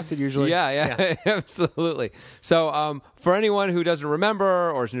get you arrested usually. Yeah, absolutely. So, for anyone who doesn't remember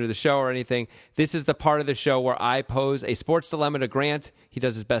or is new to the show or anything, this is the part of the show where I pose a sports dilemma to Grant. He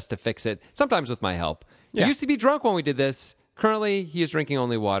does his best to fix it, sometimes with my help. Yeah. He used to be drunk when we did this. Currently, he is drinking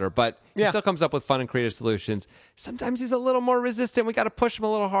only water, but he still comes up with fun and creative solutions. Sometimes he's a little more resistant. We got to push him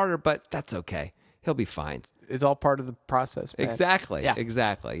a little harder, but that's okay. He'll be fine. It's all part of the process, man. Exactly. Yeah.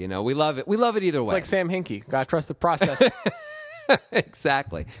 Exactly. You know, we love it. We love it either way. It's like Sam Hinkie. Gotta trust the process.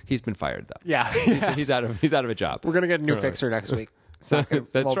 Exactly. He's been fired though. Yeah. He's out of a job. We're gonna get a new fixer next week. It's not gonna,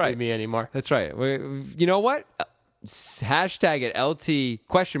 That's won't right. be me anymore. That's right. You know what? Hashtag it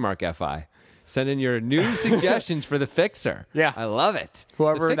LT?FI. Send in your new suggestions for the fixer. Yeah. I love it.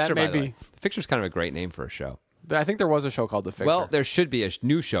 Whoever The that Fixer, may by the be. way. The Fixer's kind of a great name for a show. I think there was a show called The Fixer. Well, there should be a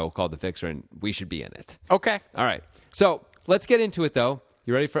new show called The Fixer, and we should be in it. okay. All right. So let's get into it, though.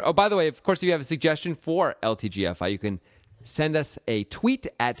 You ready for? Oh, by the way, of course, if you have a suggestion for LTGFI, you can send us a tweet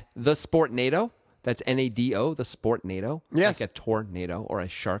at the Sportnado. That's NADO, the Sportnado. Yes. Like a tornado or a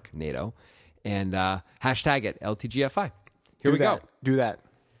sharknado. And hashtag it LTGFI. Here we go. Do that.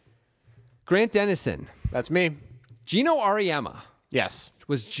 Grant Dennison, That's me. Gino Auriemma Yes.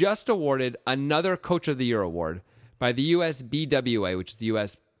 was just awarded another Coach of the Year award by the USBWA, which is the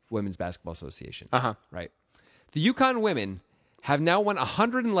U.S. Women's Basketball Association. Uh-huh. Right. The UConn women have now won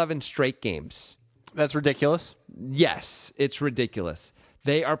 111 straight games. That's ridiculous. Yes, it's ridiculous.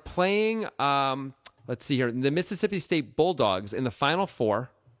 They are playing, let's see here, the Mississippi State Bulldogs in the Final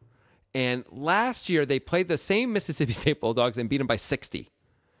Four. And last year, they played the same Mississippi State Bulldogs and beat them by 60.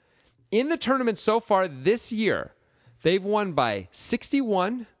 In the tournament so far this year, they've won by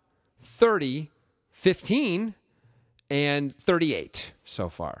 61, 30, 15, and 38 so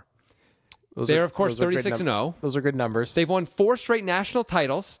far. They're, of course, 36-0. Those are good numbers. They've won 4 straight national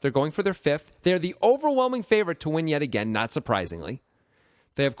titles. They're going for their 5th. They're the overwhelming favorite to win yet again, not surprisingly.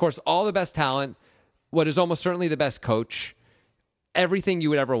 They have, of course, all the best talent, what is almost certainly the best coach, everything you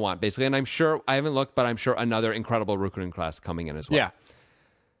would ever want, basically. And I'm sure, I haven't looked, but I'm sure another incredible recruiting class coming in as well. Yeah.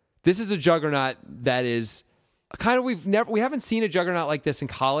 This is a juggernaut that is kind of, we haven't seen a juggernaut like this in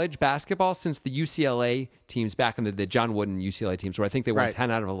college basketball since the UCLA teams back in the John Wooden UCLA teams, where I think they won Right.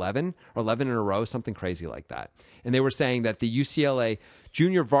 10 out of 11 or 11 in a row, something crazy like that. And they were saying that the UCLA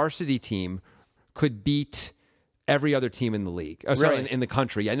junior varsity team could beat every other team in the league. Oh, sorry, Really? in the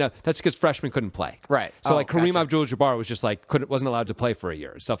country. I know that's because freshmen couldn't play. Right. So Oh, like Kareem gotcha. Abdul-Jabbar was just like wasn't allowed to play for a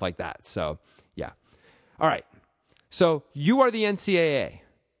year, stuff like that. So yeah. All right. So you are the NCAA.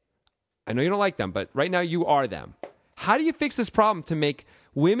 I know you don't like them, but right now you are them. How do you fix this problem to make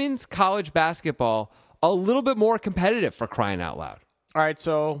women's college basketball a little bit more competitive, for crying out loud? All right.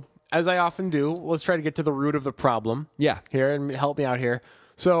 So, as I often do, let's try to get to the root of the problem. Yeah. Here, and help me out here.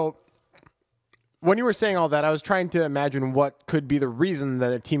 So, when you were saying all that, I was trying to imagine what could be the reason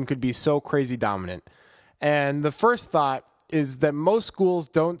that a team could be so crazy dominant. And the first thought is that most schools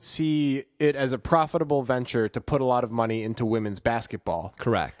don't see it as a profitable venture to put a lot of money into women's basketball.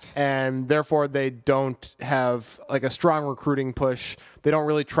 Correct. And therefore they don't have like a strong recruiting push. They don't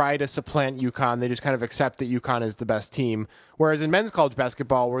really try to supplant UConn. They just kind of accept that UConn is the best team. Whereas in men's college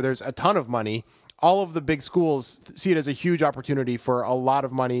basketball, where there's a ton of money, all of the big schools see it as a huge opportunity for a lot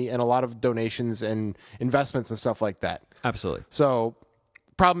of money and a lot of donations and investments and stuff like that. Absolutely. So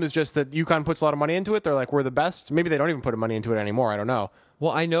problem is just that UConn puts a lot of money into it. They're like, we're the best. Maybe they don't even put money into it anymore. I don't know.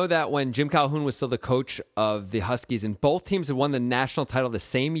 Well, I know that when Jim Calhoun was still the coach of the Huskies, and both teams had won the national title the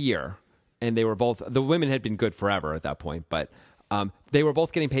same year, and they were both, the women had been good forever at that point, but they were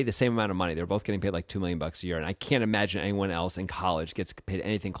both getting paid the same amount of money. They were both getting paid like $2 million a year, and I can't imagine anyone else in college gets paid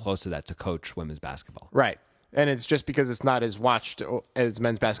anything close to that to coach women's basketball. Right. And it's just because it's not as watched as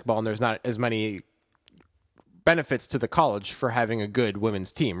men's basketball and there's not as many benefits to the college for having a good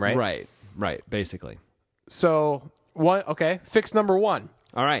women's team, right? Right, basically. So, fix number one.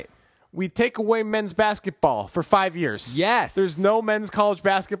 All right. We take away men's basketball for 5 years. Yes. There's no men's college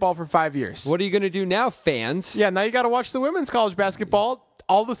basketball for 5 years. What are you going to do now, fans? Yeah, now you got to watch the women's college basketball.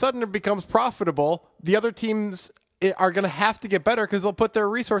 All of a sudden, it becomes profitable. The other teams are going to have to get better because they'll put their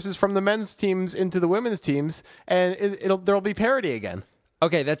resources from the men's teams into the women's teams, and there'll be parity again.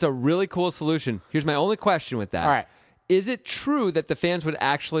 Okay, that's a really cool solution. Here's my only question with that. All right. Is it true that the fans would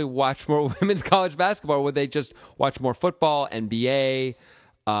actually watch more women's college basketball, or would they just watch more football, NBA,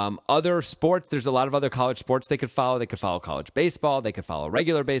 other sports? There's a lot of other college sports they could follow. They could follow college baseball. They could follow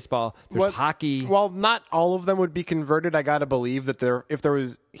regular baseball. There's hockey. Well, not all of them would be converted. I got to believe that if there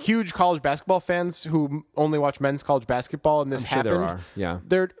was huge college basketball fans who only watch men's college basketball and this sure happened, there are.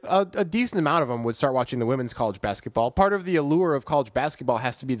 Yeah. A decent amount of them would start watching the women's college basketball. Part of the allure of college basketball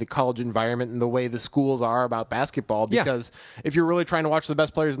has to be the college environment and the way the schools are about basketball, because if you're really trying to watch the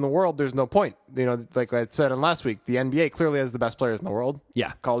best players in the world, there's no point. Like I said on last week, the NBA clearly has the best players in the world.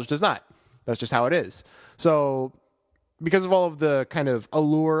 Yeah. College does not. That's just how it is. So because of all of the kind of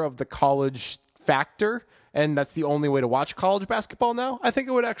allure of the college factor, and that's the only way to watch college basketball now, I think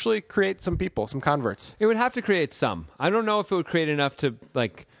it would actually create some people, some converts. It would have to create some. I don't know if it would create enough to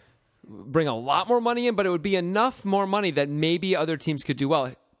bring a lot more money in, but it would be enough more money that maybe other teams could do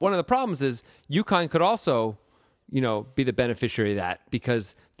well. One of the problems is UConn could also, be the beneficiary of that,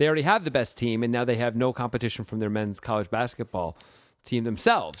 because they already have the best team, and now they have no competition from their men's college basketball team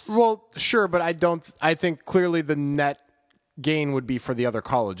themselves. Well, sure, but I think clearly the net gain would be for the other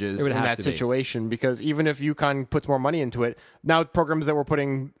colleges in that situation, because even if UConn puts more money into it, now programs that were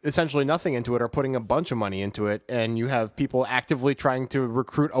putting essentially nothing into it are putting a bunch of money into it, and you have people actively trying to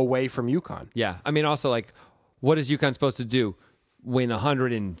recruit away from UConn. Yeah. I mean, also, what is UConn supposed to do? Win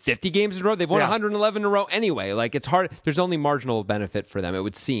 150 games in a row? They've won 111 in a row anyway. It's hard. There's only marginal benefit for them, it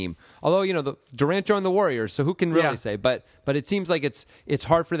would seem. Although, the Durant joined the Warriors, so who can really say? But it seems like it's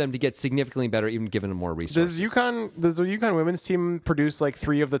hard for them to get significantly better, even given them more resources. Does the UConn women's team produce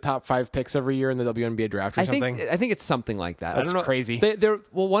 3 of the top 5 picks every year in the WNBA draft or something? I think it's something like that. That's I don't know. crazy.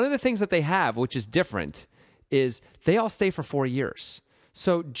 Well, one of the things that they have, which is different, is they all stay for 4 years.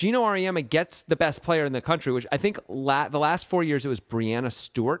 So Gino Auriemma gets the best player in the country, which I think the last 4 years it was Brianna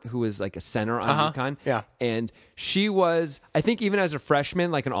Stewart, who was a center on UConn. Yeah. And she was, I think even as a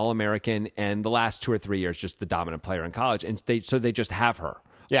freshman, an All-American, and the last 2 or 3 years just the dominant player in college. And they just have her.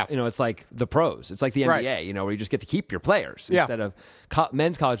 Yeah. It's like the pros. It's like the NBA, Right. Where you just get to keep your players instead of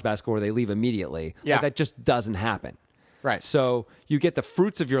men's college basketball where they leave immediately. Yeah. That just doesn't happen. Right. So you get the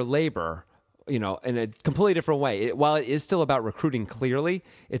fruits of your labor, in a completely different way. While it is still about recruiting clearly,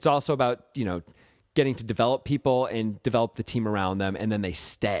 it's also about, getting to develop people and develop the team around them, and then they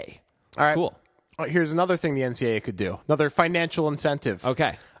stay. It's All right. cool. Here's another thing the NCAA could do. Another financial incentive.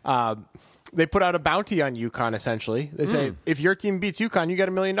 Okay. They put out a bounty on UConn, essentially. They say, if your team beats UConn, you get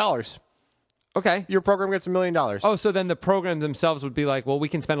 $1 million. Okay. Your program gets $1 million. Oh, so then the programs themselves would be like, well, we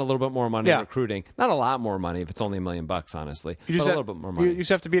can spend a little bit more money on recruiting. Not a lot more money if it's only $1 million, honestly. But a little bit more money. You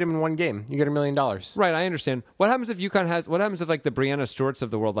just have to beat them in one game. You get $1 million. Right, I understand. What happens if UConn what happens if the Brianna Stewarts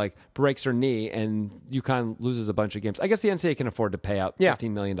of the world breaks her knee and UConn loses a bunch of games? I guess the NCAA can afford to pay out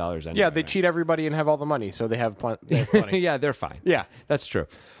 $15 million anyway. Yeah, they cheat everybody and have all the money, so they have plenty. Yeah, they're fine. Yeah. That's true.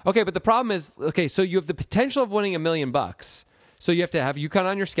 Okay, but the problem is, so you have the potential of winning $1 million. So you have to have UConn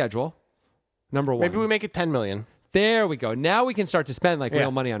on your schedule. Number one. Maybe we make it $10 million. There we go. Now we can start to spend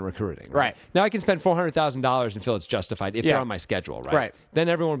real money on recruiting. Right. Now I can spend $400,000 and feel it's justified if they're on my schedule. Right. Right. Then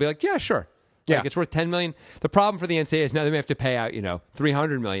everyone will be like, yeah, sure. Yeah. It's worth $10 million. The problem for the NCAA is now they may have to pay out,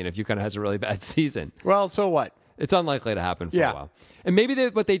 $300 million if UConn has a really bad season. Well, so what? It's unlikely to happen for a while. And maybe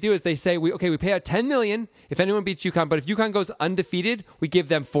what they do is they say, we pay out $10 million if anyone beats UConn, but if UConn goes undefeated, we give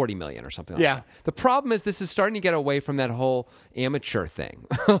them $40 million or something like that. The problem is this is starting to get away from that whole amateur thing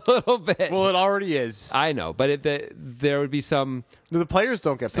a little bit. Well, it already is. I know, but there would be some... The players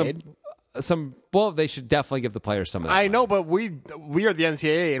don't get paid. Well, they should definitely give the players some of that. I know, but we are the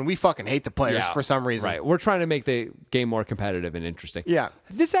NCAA, and we fucking hate the players for some reason. Right. We're trying to make the game more competitive and interesting. Yeah.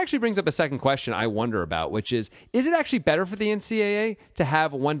 This actually brings up a second question I wonder about, which is it actually better for the NCAA to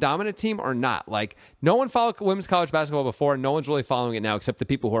have one dominant team or not? No one followed women's college basketball before, and no one's really following it now except the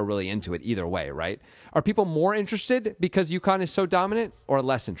people who are really into it either way, right? Are people more interested because UConn is so dominant or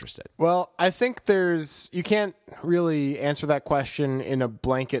less interested? Well, I think you can't really answer that question in a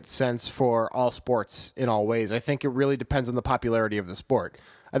blanket sense for all sports in all ways. I think it really depends on the popularity of the sport.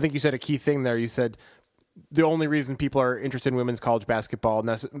 I think you said a key thing there. You said the only reason people are interested in women's college basketball, and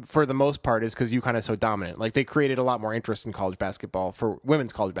that's, for the most part, is because UConn is so dominant. Like, they created a lot more interest in college basketball for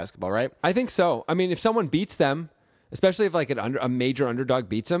women's college basketball, right? I think so. I mean, if someone beats them, especially if like a major underdog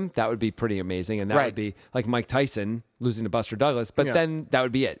beats them, that would be pretty amazing. And that Right. would be like Mike Tyson losing to Buster Douglas. But then that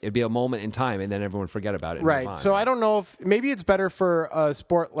would be it. It'd be a moment in time, and then everyone would forget about it. And move Right. on. So I don't know if maybe it's better for a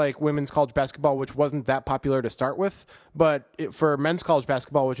sport like women's college basketball, which wasn't that popular to start with, but for men's college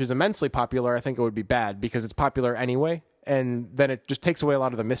basketball, which is immensely popular, I think it would be bad because it's popular anyway. And then it just takes away a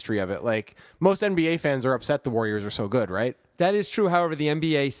lot of the mystery of it. Like, most NBA fans are upset the Warriors are so good, right? That is true. However, the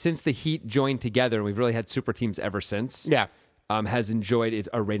NBA, since the Heat joined together, and we've really had super teams ever since. Yeah. Has enjoyed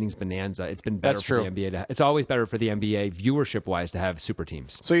a ratings bonanza. It's been better That's for true. the NBA. It's always better for the NBA viewership wise to have super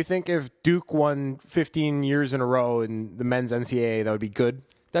teams. So you think if Duke won 15 years in a row in the men's NCAA, that would be good?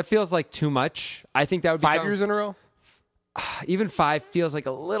 That feels like too much. I think that would be 5 years in a row? even 5 feels like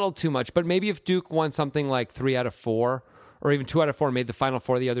a little too much. But maybe if Duke won something like 3 out of 4, or even 2 out of 4, made the Final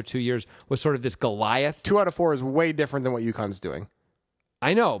Four the other 2 years, was sort of this Goliath. 2 out of 4 is way different than what UConn's doing.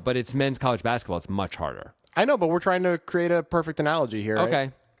 I know, but it's men's college basketball. It's much harder. I know, but we're trying to create a perfect analogy here. Right?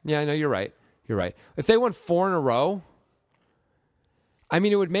 Okay. Yeah, I know you're right. You're right. If they won 4 in a row, I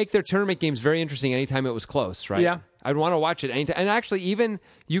mean, it would make their tournament games very interesting anytime it was close, right? Yeah. I'd want to watch it anytime. And actually, even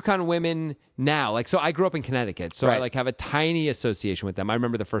UConn women now, like, so I grew up in Connecticut, so I Right. like have a tiny association with them. I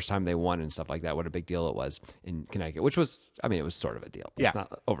remember the first time they won and stuff like that, what a big deal it was in Connecticut, which was, I mean, it was sort of a deal. Yeah. It's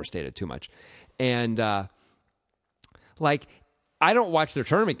not overstated too much. And, like, I don't watch their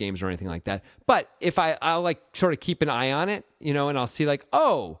tournament games or anything like that. But if I'll like sort of keep an eye on it, you know, and I'll see like,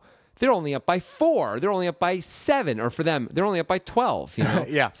 oh, they're only up by 4. They're only up by 7. Or for them, they're only up by 12, you know?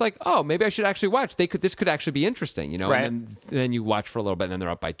 Yeah. It's like, oh, maybe I should actually watch. This could actually be interesting, you know? Right. And then you watch for a little bit and then they're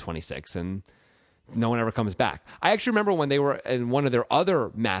up by 26 and no one ever comes back. I actually remember when they were in one of their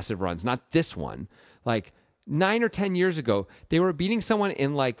other massive runs, not this one, like 9 or 10 years ago, they were beating someone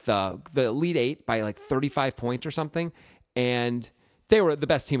in like the Elite 8 by like 35 points or something. And they were the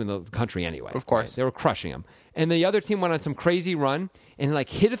best team in the country anyway. Of course. Right? They were crushing them. And the other team went on some crazy run and like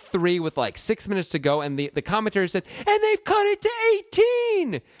hit a 3 with like 6 minutes to go. And the commentator said, and they've cut it to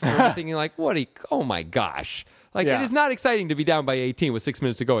 18. And we're thinking like, oh my gosh. Like, Yeah. it is not exciting to be down by 18 with 6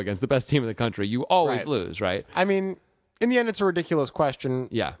 minutes to go against the best team in the country. You always Right. lose, right? I mean, in the end, it's a ridiculous question.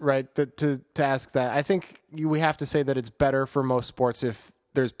 Yeah. Right. To ask that. I think we have to say that it's better for most sports if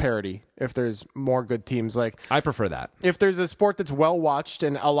there's parity, if there's more good teams. Like, I prefer that. if there's a sport that's well watched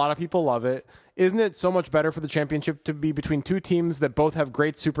and a lot of people love it, isn't it so much better for the championship to be between two teams that both have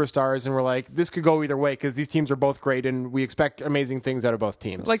great superstars and we're like, this could go either way because these teams are both great and we expect amazing things out of both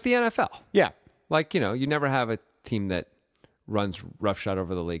teams? Like the NFL. yeah. Like, you know, you never have a team that runs roughshod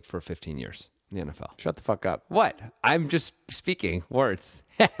over the league for 15 years in the NFL. Shut the fuck up. What? I'm just speaking words.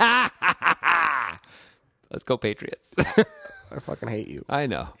 Let's go Patriots. I fucking hate you. I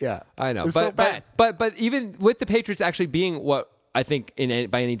know. Yeah. I know. It's but, so bad. But even with the Patriots actually being what I think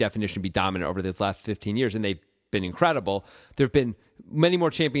by any definition be dominant over this last 15 years, and they've been incredible, there have been many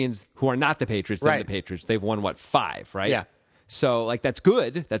more champions who are not the Patriots than Right. the Patriots. They've won, 5, right? Yeah. So, like, that's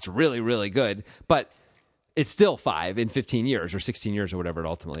good. That's really, really good. But it's still 5 in 15 years or 16 years or whatever it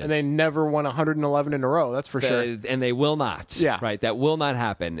ultimately is. And they never won 111 in a row. That's for sure. And they will not. Yeah. Right. That will not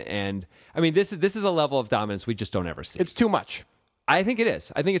happen. And I mean, this is a level of dominance we just don't ever see. It's too much. I think it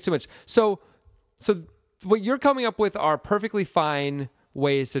is. I think it's too much. So what you're coming up with are perfectly fine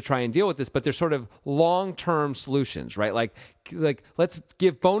ways to try and deal with this, but they're sort of long-term solutions, right? Like let's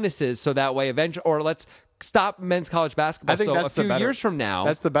give bonuses so that way eventually, or let's stop men's college basketball. I think so that's a few the better- years from now,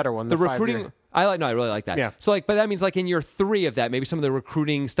 that's the better one, The the recruiting. 5-year. I really like that. Yeah. So but that means like in year 3 of that, maybe some of the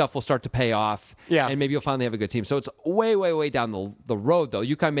recruiting stuff will start to pay off. Yeah. And maybe you'll finally have a good team. So it's way, way, way down the road though.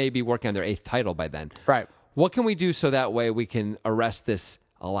 UConn may be working on their 8th title by then. Right. What can we do so that way we can arrest this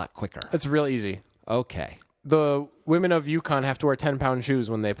a lot quicker? It's real easy. Okay. The women of UConn have to wear 10-pound shoes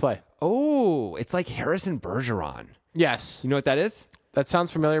when they play. Oh, it's like Harrison Bergeron. Yes. You know what that is? That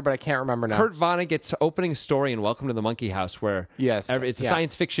sounds familiar, but I can't remember now. Kurt Vonnegut's opening story in Welcome to the Monkey House, where Yes. it's a Yeah.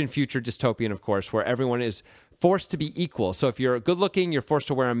 science fiction future dystopian, of course, where everyone is forced to be equal. So if you're good looking, you're forced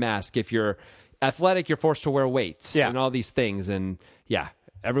to wear a mask. If you're athletic, you're forced to wear weights Yeah. and all these things. And yeah,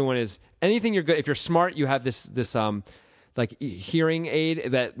 everyone is anything you're good. If you're smart, you have this like hearing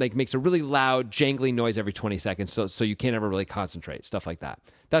aid that like makes a really loud jangly noise every 20 seconds so you can't ever really concentrate, stuff like that.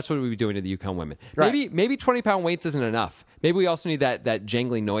 That's what we'd be doing to the UConn women. Right. Maybe 20-pound weights isn't enough. Maybe we also need that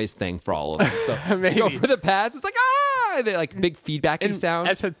jangly noise thing for all of them. So Maybe. go for the pads. It's like and they like big feedbacky sound.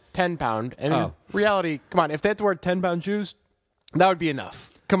 That's a 10-pound. And Oh. in reality, come on, if they had to wear 10-pound shoes, that would be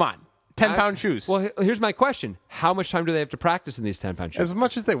enough. Come on. 10-pound shoes. Well, here's my question: how much time do they have to practice in these 10-pound shoes? As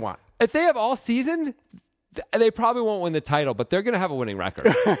much as they want. If they have all season, They probably won't win the title, but they're going to have a winning record.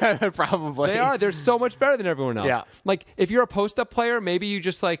 Probably. They are. They're so much better than everyone else. Yeah. Like if you're a post-up player, maybe you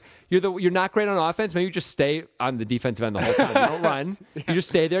just like you're not great on offense. Maybe you just stay on the defensive end the whole time. You don't run. You just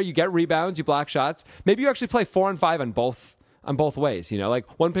stay there. You get rebounds. You block shots. Maybe you actually play 4 and 5 on both ways. You know,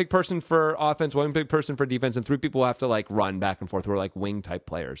 like one big person for offense, one big person for defense, and 3 people who have to like run back and forth. Who are like wing type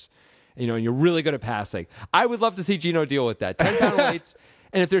players. You know, and you're really good at passing. I would love to see Gino deal with that. 10-pound weights.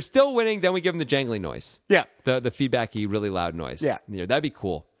 And if they're still winning, then we give them the jangly noise. Yeah. The feedbacky, really loud noise. Yeah. You know, that'd be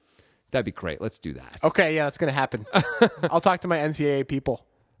cool. That'd be great. Let's do that. Okay, yeah, that's going to happen. I'll talk to my NCAA people.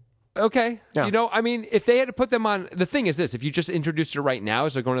 Okay. Yeah. You know, I mean, if they had to put them on, the thing is this, if you just introduced it right now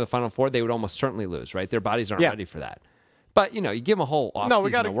as they're going to the Final Four, they would almost certainly lose, right? Their bodies aren't ready for that. But, you know, you give them a whole offseason No, we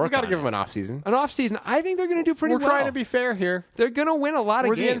got to give them it. an offseason. An offseason, I think they're going to do pretty We're well. trying to be fair here. They're going to win a lot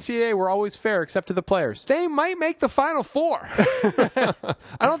We're of games. the NCAA. We're always fair, except to the players. They might make the Final Four. I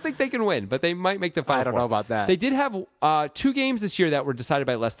don't think they can win, but they might make the Final Four. I don't know about that. They did have 2 games this year that were decided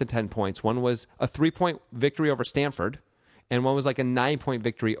by less than 10 points. One was a 3-point victory over Stanford, and one was like a 9-point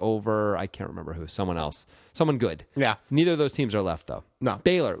victory over, I can't remember who, someone else. Someone good. Yeah. Neither of those teams are left, though. No.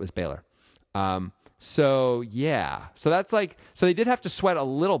 Baylor. It was Baylor. So, yeah. So that's like, so they did have to sweat a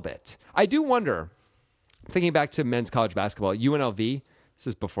little bit. I do wonder, thinking back to men's college basketball, UNLV, this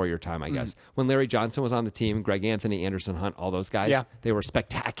is before your time, I guess, when Larry Johnson was on the team, Greg Anthony, Anderson Hunt, all those guys, Yeah. they were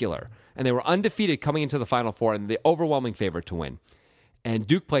spectacular. And they were undefeated coming into the Final Four and the overwhelming favorite to win. And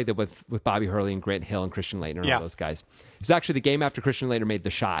Duke played them with Bobby Hurley and Grant Hill and Christian Laettner and all those guys. It was actually the game after Christian Laettner made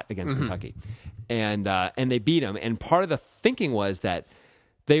the shot against Kentucky. And they beat him. And part of the thinking was that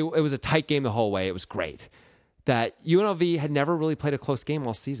it was a tight game the whole way. It was great. That UNLV had never really played a close game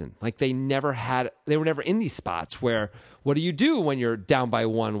all season. Like they were never in these spots where, what do you do when you're down by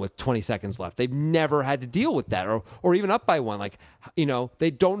 1 with 20 seconds left? They've never had to deal with that, or even up by 1. Like, you know,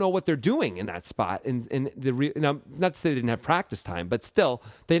 they don't know what they're doing in that spot. Now, not to say they didn't have practice time, but still,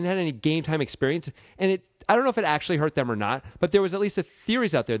 they didn't have any game time experience. And I don't know if it actually hurt them or not, but there was at least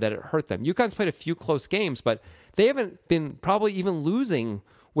theories out there that it hurt them. UConn's played a few close games, but they haven't been probably even losing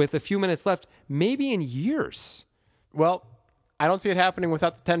with a few minutes left, maybe in years. Well, I don't see it happening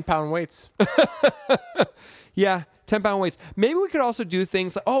without the 10-pound weights. Yeah, 10-pound weights. Maybe we could also do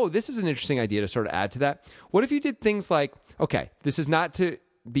things like, this is an interesting idea to sort of add to that. What if you did things like, okay, this is not to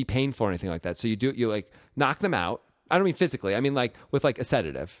be painful or anything like that. So you like knock them out. I don't mean physically. I mean like with like a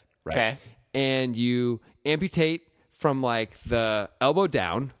sedative, right? Okay. And you amputate from like the elbow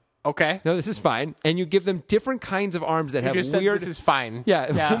down. Okay. No, this is fine. And you give them different kinds of arms that have just weird. Said this is fine.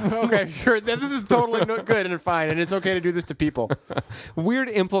 Yeah. Yeah. Okay. Sure. This is totally good and fine, and it's okay to do this to people. Weird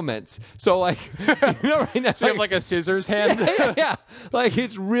implements. So like, right now, So you have like a scissors hand. yeah. Like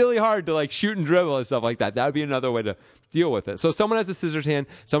it's really hard to like shoot and dribble and stuff like that. That would be another way to deal with it. So someone has a scissors hand.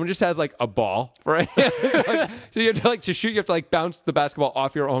 Someone just has like a ball for a hand. So you have to shoot. You have to like bounce the basketball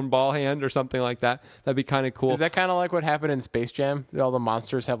off your own ball hand or something like that. That'd be kind of cool. Is that kind of like what happened in Space Jam? All the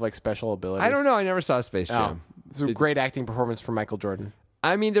monsters have like special abilities. I don't know. I never saw Space Jam. It's a great acting performance from Michael Jordan.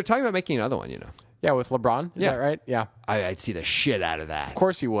 I mean, they're talking about making another one, you know. Yeah, with LeBron. Is Yeah. that right? Yeah. I'd see the shit out of that. Of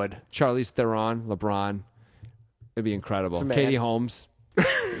course you would. Charlize Theron, LeBron. It'd be incredible. Some Katie man. Holmes.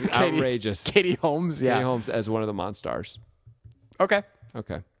 Outrageous. Katie Holmes. Yeah. Katie Holmes as one of the Monstars. Okay.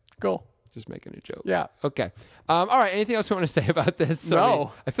 Okay. Cool. Just making a joke. Yeah. Okay. All right. Anything else you want to say about this?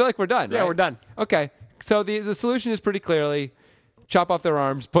 No. I feel like we're done. Yeah, right? we're done. Okay. So the solution is pretty clearly chop off their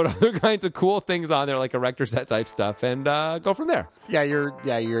arms, put other kinds of cool things on there like erector set type stuff, and go from there. Yeah,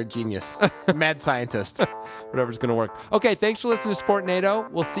 you're a genius. Mad scientist. Whatever's going to work. Okay. Thanks for listening to Sport NATO.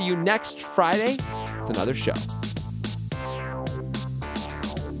 We'll see you next Friday with another show.